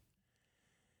change.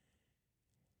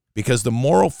 Because the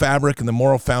moral fabric and the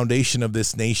moral foundation of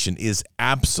this nation is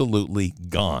absolutely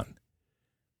gone.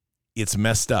 It's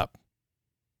messed up.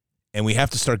 And we have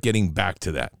to start getting back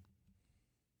to that.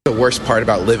 The worst part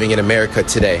about living in America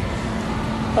today?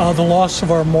 The loss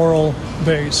of our moral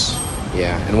base.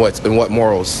 Yeah, and what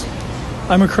morals?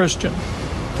 I'm a Christian.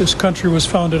 This country was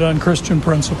founded on Christian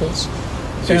principles.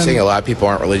 So you're saying a lot of people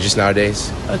aren't religious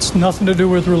nowadays? It's nothing to do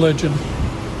with religion.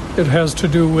 It has to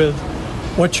do with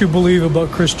what you believe about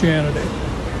Christianity.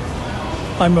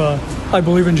 I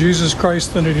believe in Jesus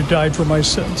Christ and that he died for my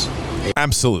sins.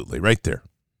 Absolutely, right there.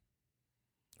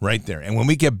 Right there. And when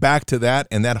we get back to that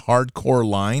and that hardcore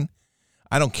line,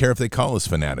 I don't care if they call us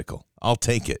fanatical. I'll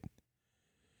take it.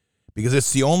 Because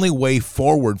it's the only way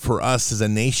forward for us as a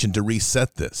nation to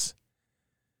reset this.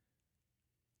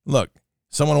 Look,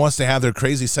 someone wants to have their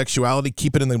crazy sexuality,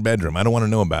 keep it in the bedroom. I don't want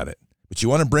to know about it. But you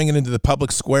want to bring it into the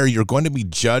public square, you're going to be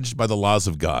judged by the laws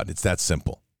of God. It's that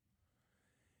simple.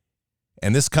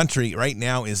 And this country right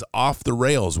now is off the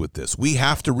rails with this. We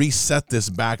have to reset this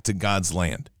back to God's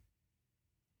land.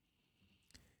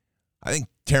 I think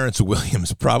Terrence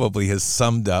Williams probably has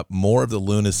summed up more of the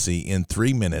lunacy in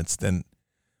 3 minutes than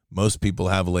most people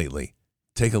have lately.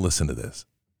 Take a listen to this.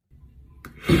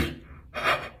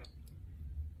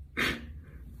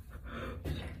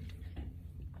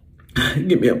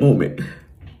 Give me a moment.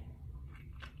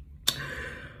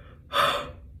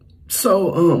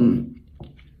 So,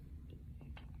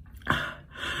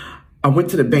 I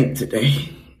went to the bank today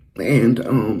and,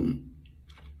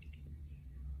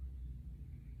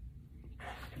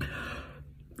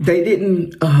 they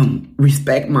didn't,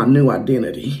 respect my new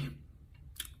identity.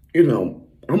 You know,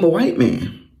 I'm a white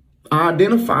man. I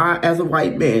identify as a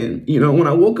white man. You know, when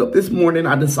I woke up this morning,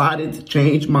 I decided to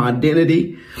change my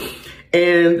identity.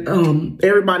 And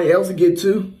everybody else get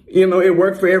to, you know, it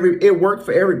worked for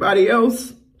everybody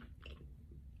else.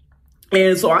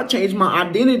 And so I changed my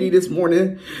identity this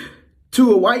morning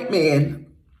to a white man,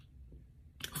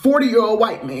 40-year-old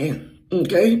white man,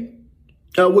 okay,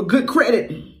 with good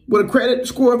credit, with a credit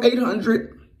score of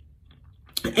 800,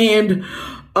 and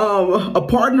a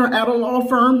partner at a law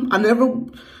firm. I never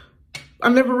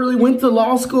really went to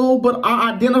law school, but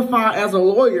I identify as a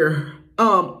lawyer.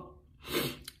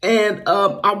 And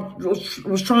I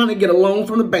was trying to get a loan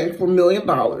from the bank for $1 million.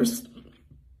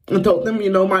 I told them, you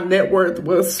know, my net worth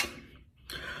was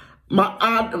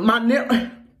I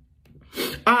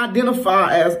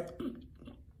identify as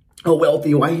a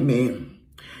wealthy white man.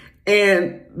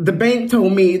 And the bank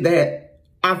told me that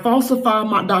I falsified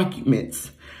my documents.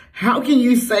 How can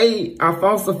you say I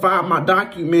falsified my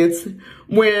documents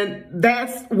when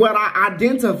that's what I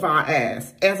identify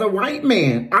as a white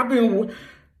man?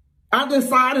 I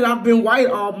decided I've been white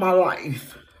all my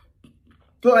life.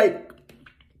 Like,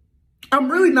 I'm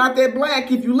really not that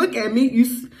black. If you look at me,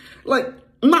 I'm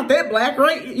not that black,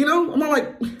 right? You know, I'm not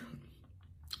like,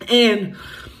 and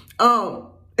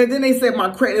then they said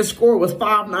my credit score was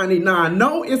 599.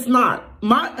 No, it's not.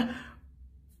 My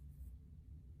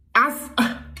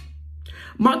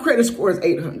credit score is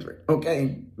 800,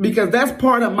 okay? Because that's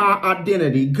part of my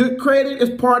identity. Good credit is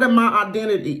part of my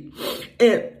identity.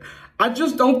 And I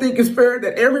just don't think it's fair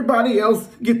that everybody else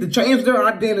get to change their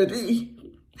identity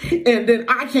and then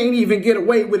I can't even get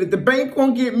away with it. The bank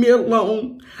won't give me a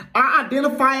loan. I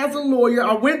identify as a lawyer.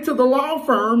 I went to the law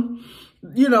firm,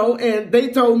 you know, and they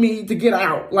told me to get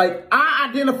out. Like, I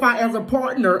identify as a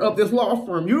partner of this law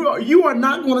firm. You are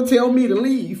not going to tell me to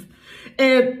leave.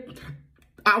 And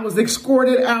I was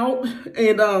escorted out,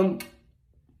 and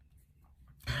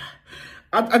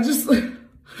I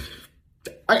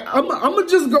I'm gonna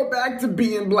just go back to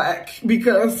being black,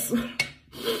 because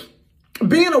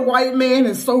being a white man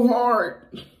is so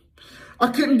hard. I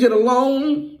couldn't get a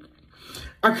loan.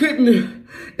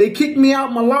 They kicked me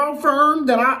out my law firm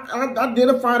that I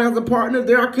identified as a partner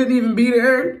there. I couldn't even be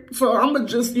there. So I'm gonna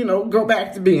just, go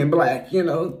back to being black, Yeah,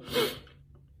 I'm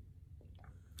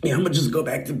gonna just go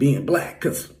back to being black,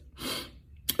 because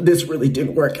this really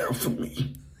didn't work out for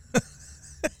me.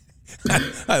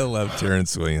 I love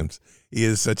Terrence Williams. He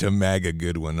is such a MAGA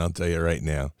good one, I'll tell you right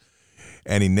now.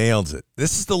 And he nails it.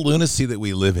 This is the lunacy that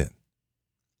we live in.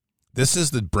 This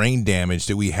is the brain damage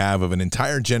that we have of an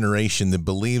entire generation that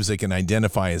believes they can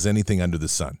identify as anything under the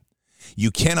sun.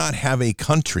 You cannot have a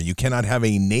country, you cannot have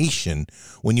a nation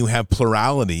when you have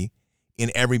plurality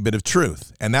in every bit of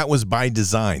truth. And that was by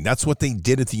design. That's what they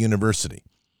did at the university.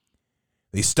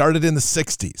 They started in the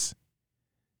 60s.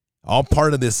 All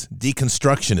part of this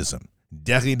deconstructionism.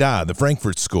 Derrida, the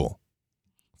Frankfurt School.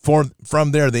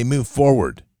 From there, they moved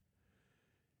forward.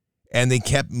 And they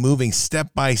kept moving step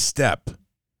by step.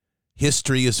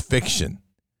 History is fiction.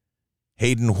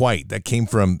 Hayden White, that came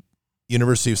from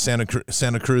University of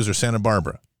Santa Cruz or Santa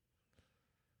Barbara.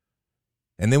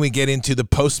 And then we get into the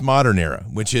postmodern era,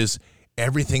 which is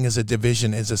everything is a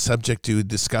division, is a subject to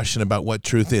discussion about what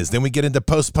truth is. Then we get into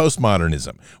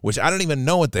postmodernism, which I don't even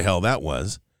know what the hell that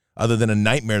was, other than a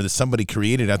nightmare that somebody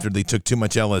created after they took too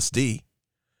much LSD.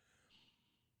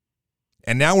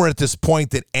 And now we're at this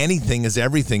point that anything is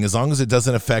everything as long as it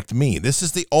doesn't affect me. This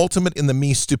is the ultimate in the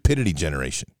me stupidity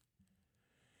generation.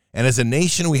 And as a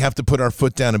nation, we have to put our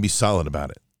foot down and be solid about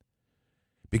it.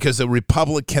 Because a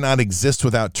republic cannot exist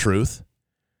without truth.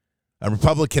 A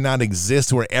republic cannot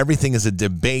exist where everything is a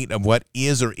debate of what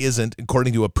is or isn't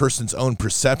according to a person's own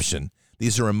perception.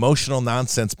 These are emotional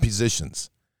nonsense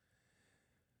positions.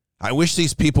 I wish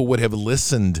these people would have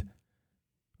listened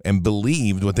and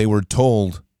believed what they were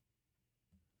told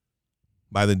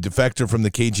by the defector from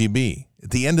the KGB. At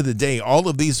the end of the day, all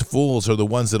of these fools are the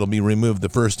ones that will be removed the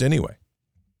first anyway.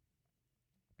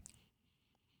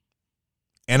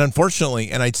 And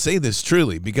unfortunately, and I'd say this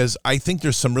truly, because I think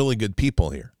there's some really good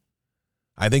people here.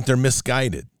 I think they're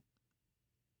misguided,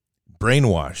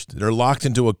 brainwashed. They're locked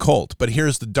into a cult. But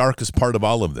here's the darkest part of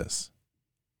all of this.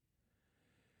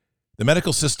 The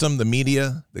medical system, the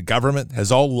media, the government has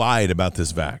all lied about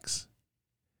this vax.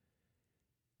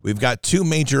 We've got two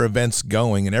major events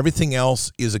going, and everything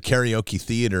else is a karaoke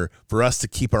theater for us to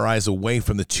keep our eyes away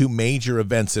from the two major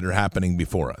events that are happening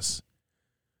before us.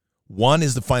 One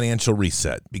is the financial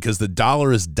reset, because the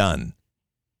dollar is done.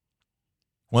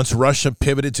 Once Russia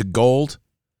pivoted to gold,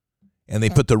 and they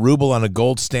put the ruble on a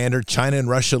gold standard, China and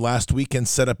Russia last weekend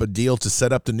set up a deal to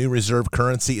set up the new reserve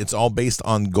currency. It's all based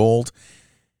on gold.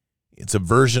 It's a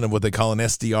version of what they call an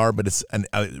SDR, but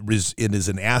it is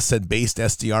an asset-based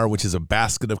SDR, which is a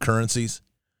basket of currencies.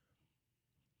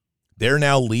 They're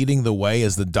now leading the way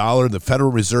as the dollar, the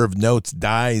Federal Reserve notes,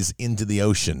 dies into the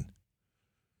ocean.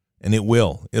 And it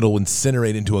will. It'll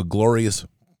incinerate into a glorious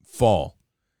fall.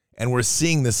 And we're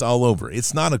seeing this all over.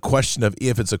 It's not a question of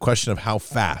if, it's a question of how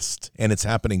fast. And it's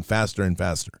happening faster and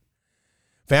faster.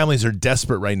 Families are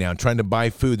desperate right now trying to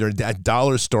buy food. They're at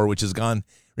dollar store, which has gone,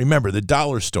 remember, the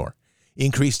dollar store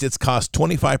increased its cost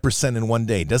 25% in one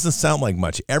day. Doesn't sound like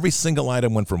much. Every single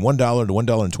item went from $1 to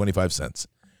 $1.25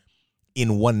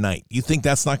 in one night. You think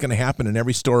that's not going to happen in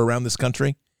every store around this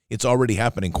country? It's already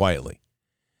happening quietly.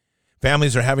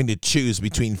 Families are having to choose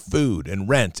between food and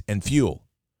rent and fuel.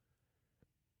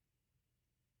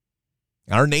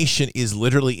 Our nation is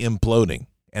literally imploding,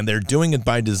 and they're doing it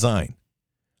by design.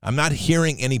 I'm not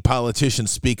hearing any politicians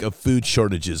speak of food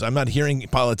shortages. I'm not hearing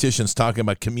politicians talking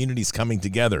about communities coming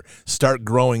together, start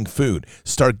growing food,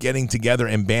 start getting together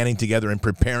and banding together and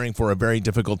preparing for a very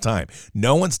difficult time.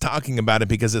 No one's talking about it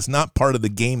because it's not part of the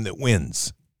game that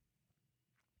wins.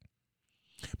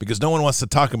 Because no one wants to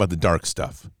talk about the dark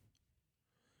stuff.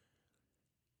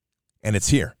 And it's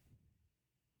here.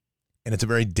 And it's a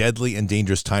very deadly and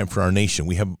dangerous time for our nation.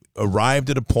 We have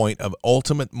arrived at a point of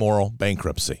ultimate moral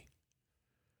bankruptcy.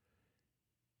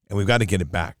 And we've got to get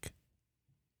it back.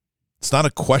 It's not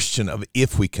a question of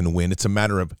if we can win. It's a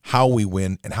matter of how we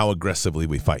win and how aggressively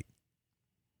we fight.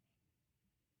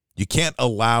 You can't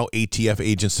allow ATF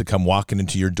agents to come walking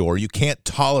into your door. You can't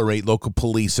tolerate local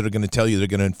police that are going to tell you they're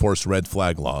going to enforce red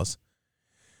flag laws.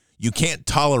 You can't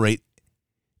tolerate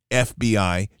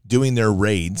FBI doing their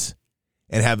raids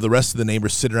and have the rest of the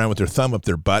neighbors sit around with their thumb up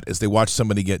their butt as they watch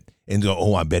somebody get and go,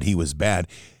 oh, I bet he was bad.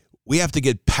 We have to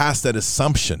get past that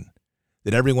assumption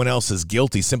that everyone else is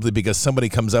guilty simply because somebody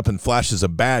comes up and flashes a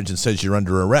badge and says you're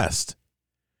under arrest.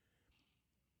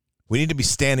 We need to be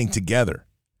standing together,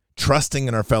 trusting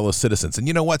in our fellow citizens. And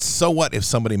you know what? So what if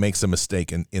somebody makes a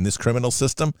mistake in this criminal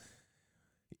system?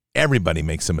 Everybody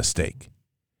makes a mistake.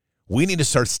 We need to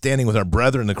start standing with our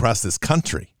brethren across this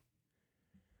country.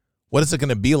 What is it going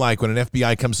to be like when an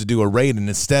FBI comes to do a raid and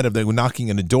instead of them knocking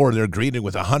on a door, they're greeted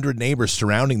with 100 neighbors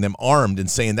surrounding them armed and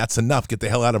saying, that's enough, get the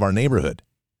hell out of our neighborhood.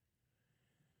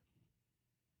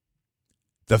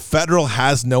 The federal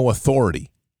has no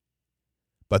authority,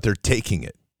 but they're taking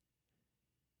it.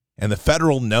 And the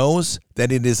federal knows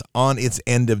that it is on its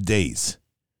end of days.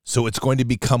 So it's going to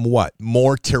become what?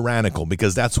 More tyrannical,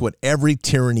 because that's what every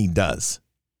tyranny does.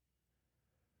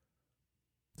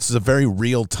 This is a very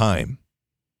real time.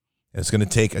 And it's going to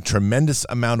take a tremendous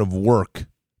amount of work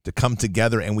to come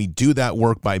together, and we do that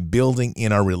work by building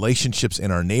in our relationships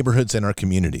in our neighborhoods and our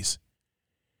communities.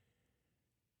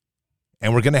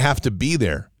 And we're going to have to be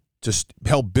there to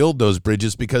help build those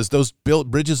bridges, because those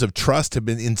bridges of trust have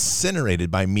been incinerated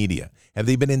by media. Have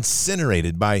they been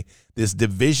incinerated by this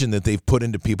division that they've put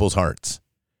into people's hearts?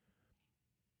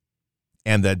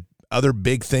 And the other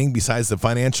big thing besides the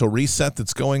financial reset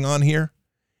that's going on here,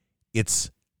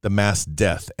 it's the mass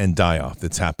death and die-off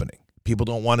that's happening. People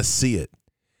don't want to see it.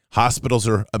 Hospitals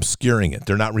are obscuring it.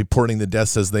 They're not reporting the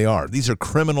deaths as they are. These are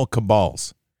criminal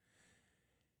cabals.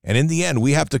 And in the end,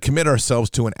 we have to commit ourselves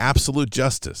to an absolute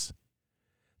justice.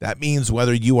 That means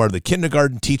whether you are the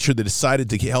kindergarten teacher that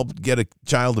decided to help get a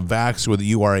child to vax, whether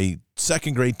you are a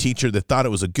second grade teacher that thought it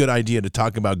was a good idea to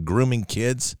talk about grooming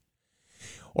kids,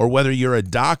 or whether you're a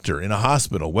doctor in a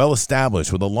hospital,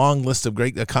 well-established, with a long list of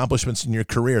great accomplishments in your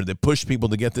career that push people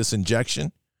to get this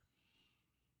injection,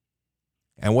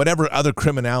 and whatever other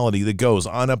criminality that goes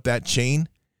on up that chain,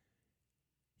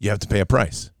 you have to pay a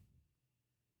price.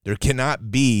 There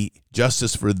cannot be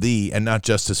justice for thee and not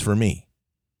justice for me.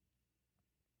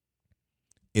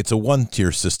 It's a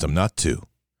one-tier system, not two.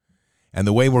 And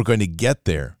the way we're going to get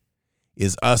there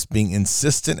is us being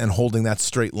insistent and holding that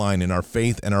straight line in our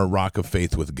faith and our rock of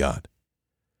faith with God.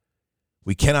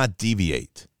 We cannot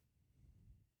deviate.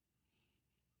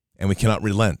 And we cannot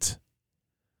relent.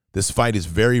 This fight is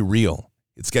very real.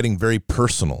 It's getting very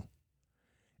personal.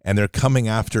 And they're coming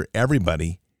after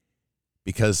everybody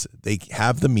because they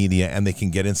have the media and they can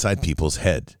get inside people's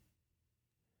head.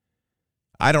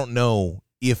 I don't know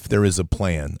if there is a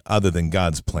plan other than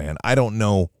God's plan. I don't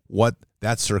know what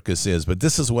that circus is, but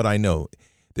this is what I know.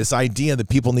 This idea that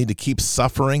people need to keep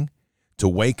suffering to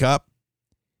wake up,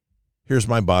 here's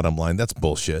my bottom line. That's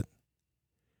bullshit.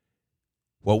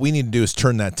 What we need to do is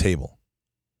turn that table.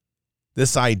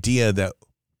 This idea that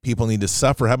people need to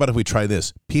suffer, how about if we try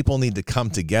this? People need to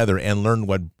come together and learn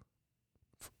what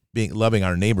loving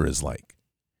our neighbor is like.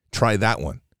 Try that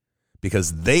one,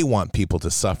 because they want people to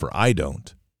suffer. I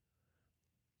don't.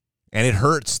 And it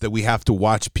hurts that we have to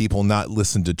watch people not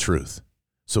listen to truth.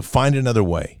 So find another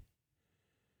way.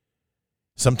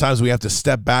 Sometimes we have to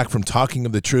step back from talking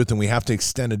of the truth and we have to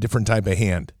extend a different type of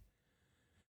hand.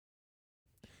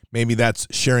 Maybe that's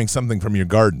sharing something from your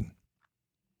garden.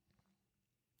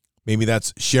 Maybe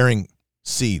that's sharing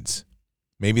seeds.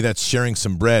 Maybe that's sharing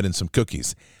some bread and some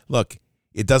cookies. Look,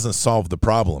 it doesn't solve the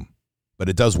problem, but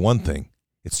it does one thing.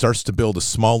 It starts to build a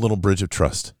small little bridge of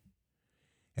trust.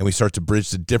 And we start to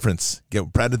bridge the difference, get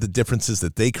rid of the differences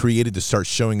that they created to start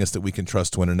showing us that we can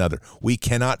trust one another. We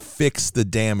cannot fix the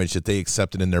damage that they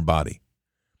accepted in their body.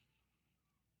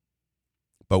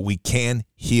 But we can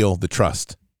heal the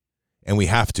trust. And we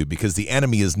have to, because the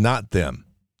enemy is not them.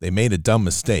 They made a dumb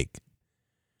mistake,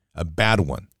 a bad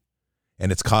one.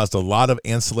 And it's caused a lot of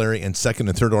ancillary and second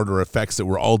and third order effects that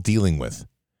we're all dealing with.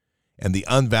 And the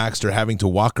unvaxxed are having to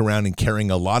walk around and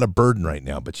carrying a lot of burden right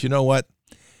now. But you know what?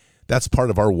 That's part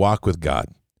of our walk with God.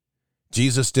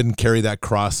 Jesus didn't carry that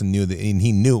cross and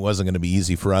he knew it wasn't going to be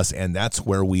easy for us, and that's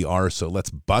where we are. So let's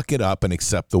buck it up and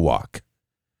accept the walk.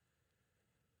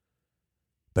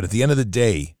 But at the end of the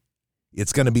day,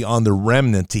 it's going to be on the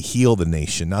remnant to heal the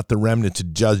nation, not the remnant to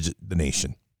judge the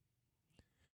nation.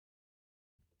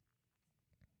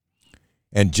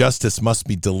 And justice must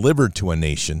be delivered to a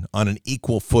nation on an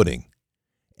equal footing.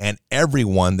 And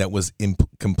everyone that was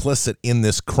complicit in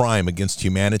this crime against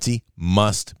humanity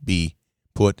must be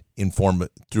put in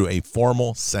through a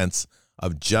formal sense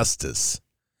of justice.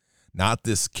 Not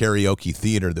this karaoke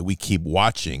theater that we keep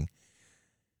watching,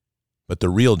 but the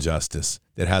real justice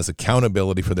that has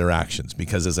accountability for their actions.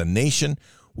 Because as a nation,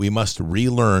 we must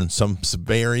relearn some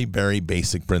very, very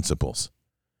basic principles.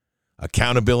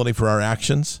 Accountability for our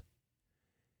actions,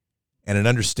 and an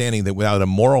understanding that without a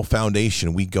moral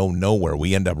foundation, we go nowhere.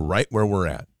 We end up right where we're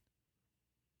at.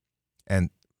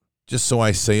 And just so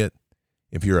I say it,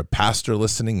 if you're a pastor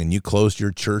listening and you closed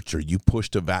your church or you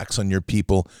pushed a vax on your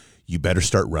people, you better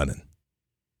start running.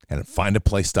 and find a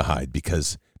place to hide,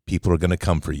 because people are going to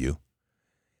come for you.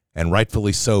 And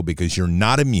rightfully so, because you're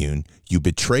not immune. You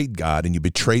betrayed God and you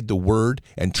betrayed the word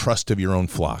and trust of your own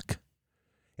flock.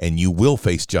 And you will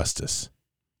face justice,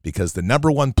 because the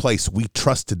number one place we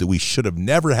trusted that we should have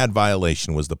never had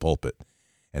violation was the pulpit.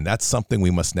 And that's something we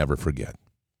must never forget.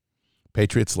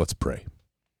 Patriots, let's pray.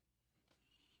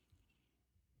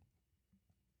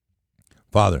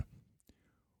 Father,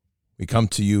 we come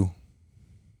to you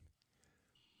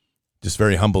just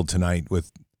very humbled tonight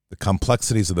with the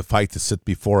complexities of the fight that sit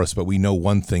before us, but we know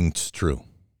one thing's true.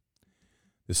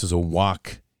 This is a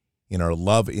walk in our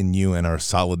love in you and our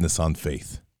solidness on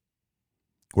faith.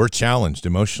 We're challenged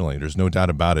emotionally, there's no doubt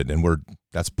about it, and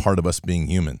that's part of us being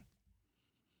human.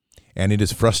 And it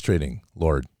is frustrating,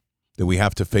 Lord, that we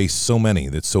have to face so many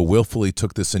that so willfully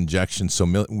took this injection, so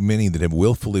many that have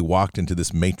willfully walked into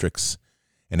this matrix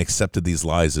and accepted these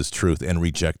lies as truth and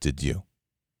rejected you.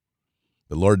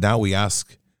 But Lord, now we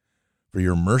ask for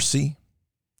your mercy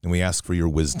and we ask for your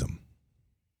wisdom.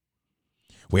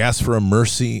 We ask for a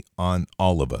mercy on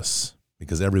all of us,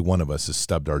 because every one of us has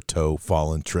stubbed our toe,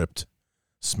 fallen, tripped,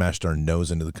 smashed our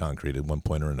nose into the concrete at one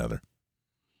point or another.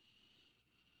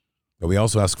 But we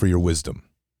also ask for your wisdom,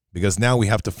 because now we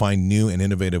have to find new and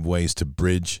innovative ways to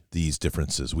bridge these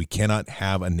differences. We cannot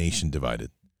have a nation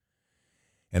divided.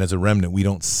 And as a remnant, we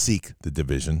don't seek the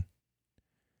division.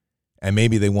 And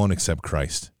maybe they won't accept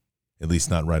Christ, at least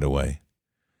not right away.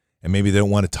 And maybe they don't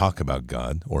want to talk about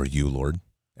God or you, Lord.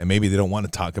 And maybe they don't want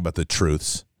to talk about the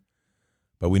truths.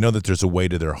 But we know that there's a way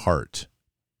to their heart,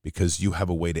 because you have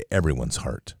a way to everyone's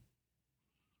heart.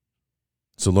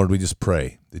 So, Lord, we just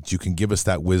pray that you can give us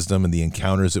that wisdom and the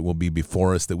encounters that will be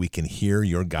before us, that we can hear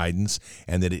your guidance,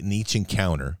 and that in each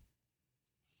encounter,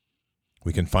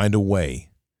 we can find a way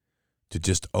to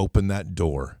just open that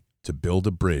door, to build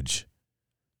a bridge,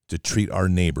 to treat our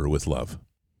neighbor with love.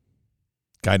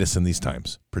 Guide us in these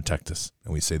times. Protect us.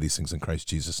 And we say these things in Christ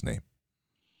Jesus' name.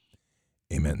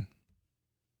 Amen.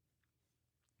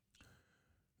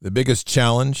 The biggest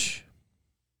challenge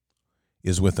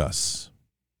is with us.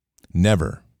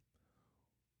 Never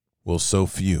will so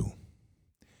few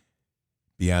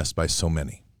be asked by so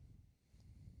many.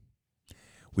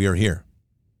 We are here,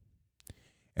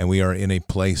 and we are in a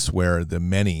place where the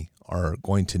many are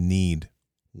going to need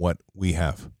what we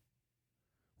have,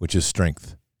 which is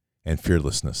strength and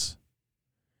fearlessness.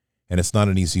 And it's not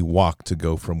an easy walk to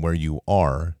go from where you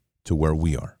are to where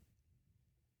we are.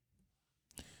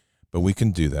 But we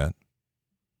can do that.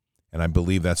 And I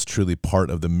believe that's truly part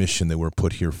of the mission that we're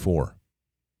put here for.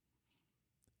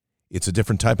 It's a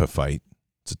different type of fight.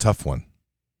 It's a tough one.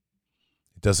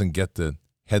 It doesn't get the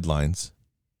headlines,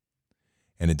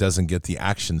 and it doesn't get the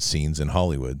action scenes in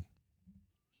Hollywood.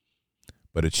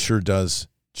 But it sure does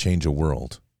change a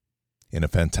world in a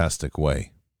fantastic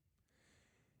way.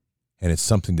 And it's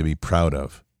something to be proud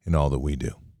of in all that we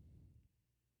do.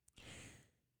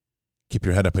 Keep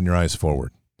your head up and your eyes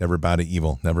forward. Never bow to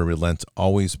evil, never relent,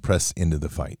 always press into the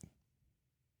fight.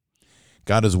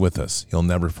 God is with us. He'll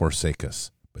never forsake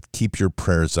us. But keep your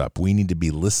prayers up. We need to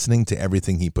be listening to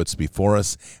everything he puts before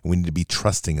us, and we need to be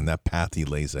trusting in that path he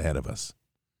lays ahead of us.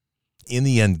 In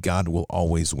the end, God will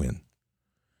always win.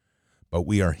 But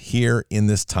we are here in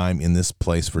this time, in this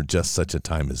place, for just such a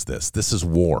time as this. This is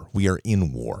war. We are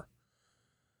in war.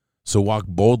 So walk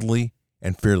boldly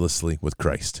and fearlessly with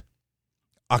Christ.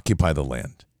 Occupy the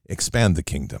land. Expand the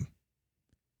kingdom.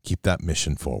 Keep that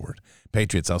mission forward.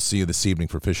 Patriots, I'll see you this evening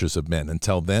for Fishers of Men.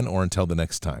 Until then, or until the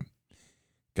next time,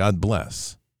 God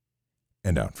bless,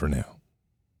 and out for now.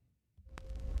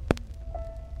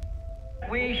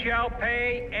 We shall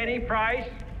pay any price,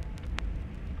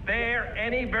 bear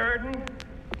any burden,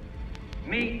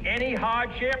 meet any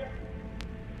hardship,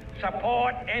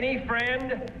 support any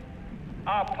friend,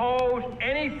 oppose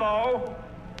any foe,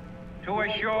 to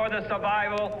assure the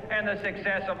survival and the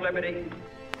success of liberty.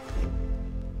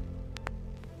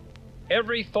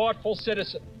 Every thoughtful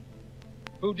citizen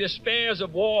who despairs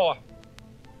of war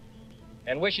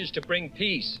and wishes to bring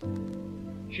peace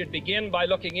should begin by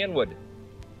looking inward,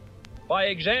 by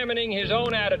examining his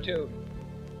own attitude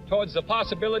towards the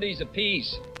possibilities of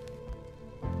peace.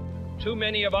 Too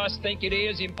many of us think it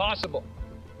is impossible.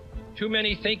 Too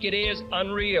many think it is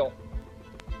unreal.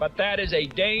 But that is a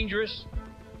dangerous,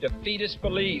 defeatist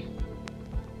belief.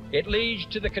 It leads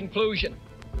to the conclusion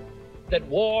that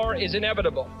war is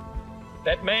inevitable,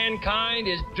 that mankind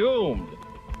is doomed,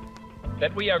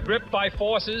 that we are gripped by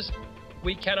forces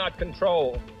we cannot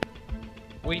control.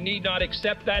 We need not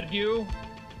accept that view.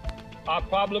 Our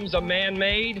problems are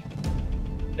man-made,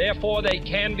 therefore they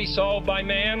can be solved by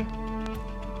man,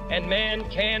 and man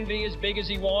can be as big as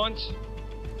he wants.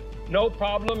 No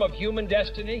problem of human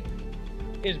destiny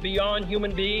is beyond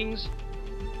human beings.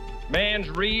 Man's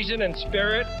reason and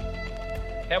spirit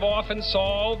have often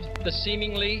solved the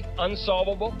seemingly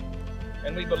unsolvable,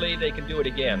 and we believe they can do it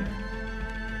again.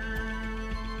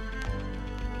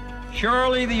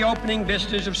 Surely the opening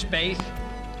vistas of space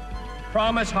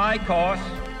promise high costs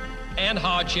and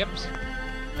hardships,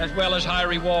 as well as high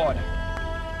reward.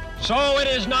 So it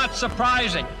is not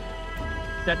surprising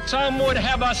that some would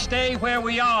have us stay where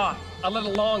we are a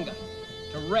little longer,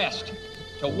 to rest,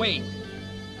 to wait.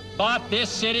 But this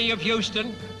city of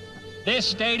Houston, this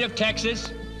state of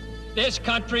Texas, this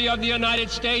country of the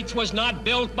United States was not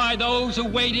built by those who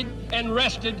waited and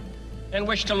rested and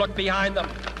wished to look behind them.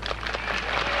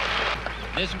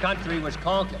 This country was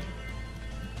conquered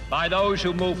by those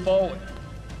who move forward,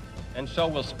 and so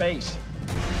will space.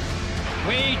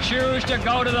 We choose to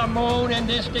go to the moon in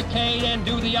this decade and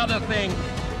do the other thing,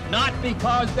 not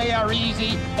because they are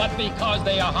easy, but because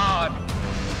they are hard.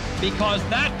 Because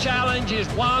that challenge is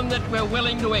one that we're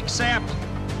willing to accept.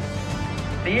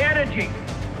 The energy,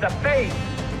 the faith,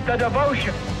 the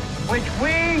devotion which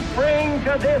we bring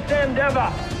to this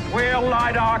endeavor will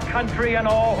light our country and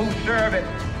all who serve it.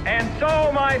 And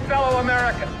so, my fellow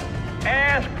Americans,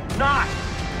 ask not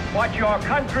what your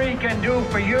country can do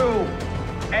for you.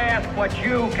 Ask what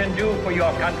you can do for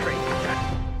your country.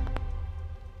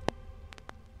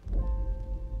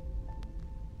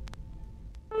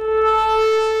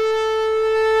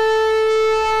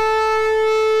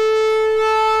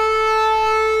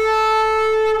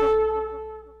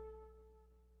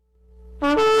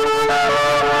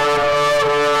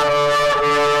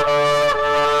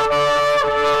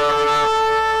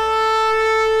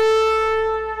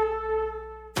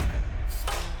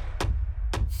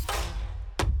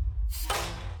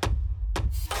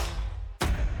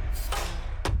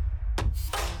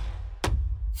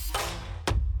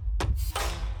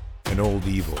 An old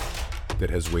evil that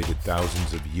has waited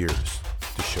thousands of years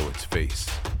to show its face.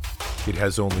 It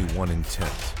has only one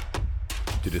intent: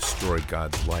 to destroy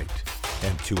God's light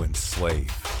and to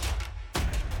enslave.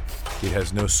 It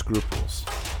has no scruples.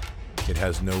 It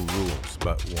has no rules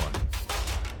but one: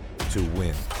 to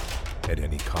win at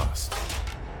any cost.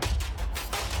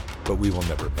 But we will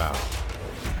never bow,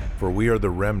 for we are the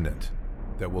remnant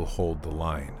that will hold the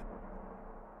line.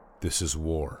 This is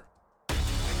war.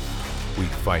 We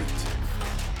fight.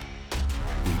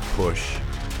 We push.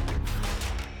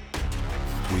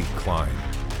 We climb.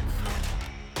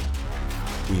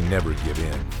 We never give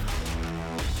in.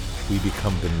 We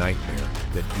become the nightmare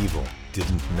that evil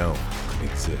didn't know could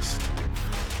exist.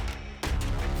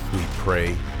 We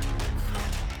pray.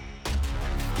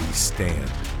 We stand.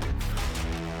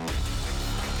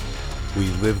 We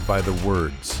live by the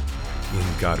words, "In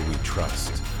God we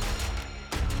trust."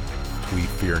 We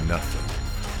fear nothing.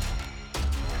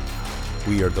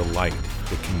 We are the light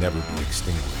that can never be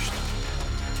extinguished.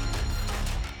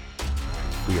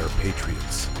 We are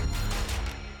patriots.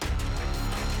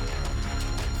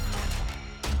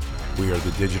 We are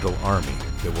the digital army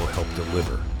that will help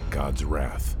deliver God's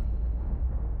wrath.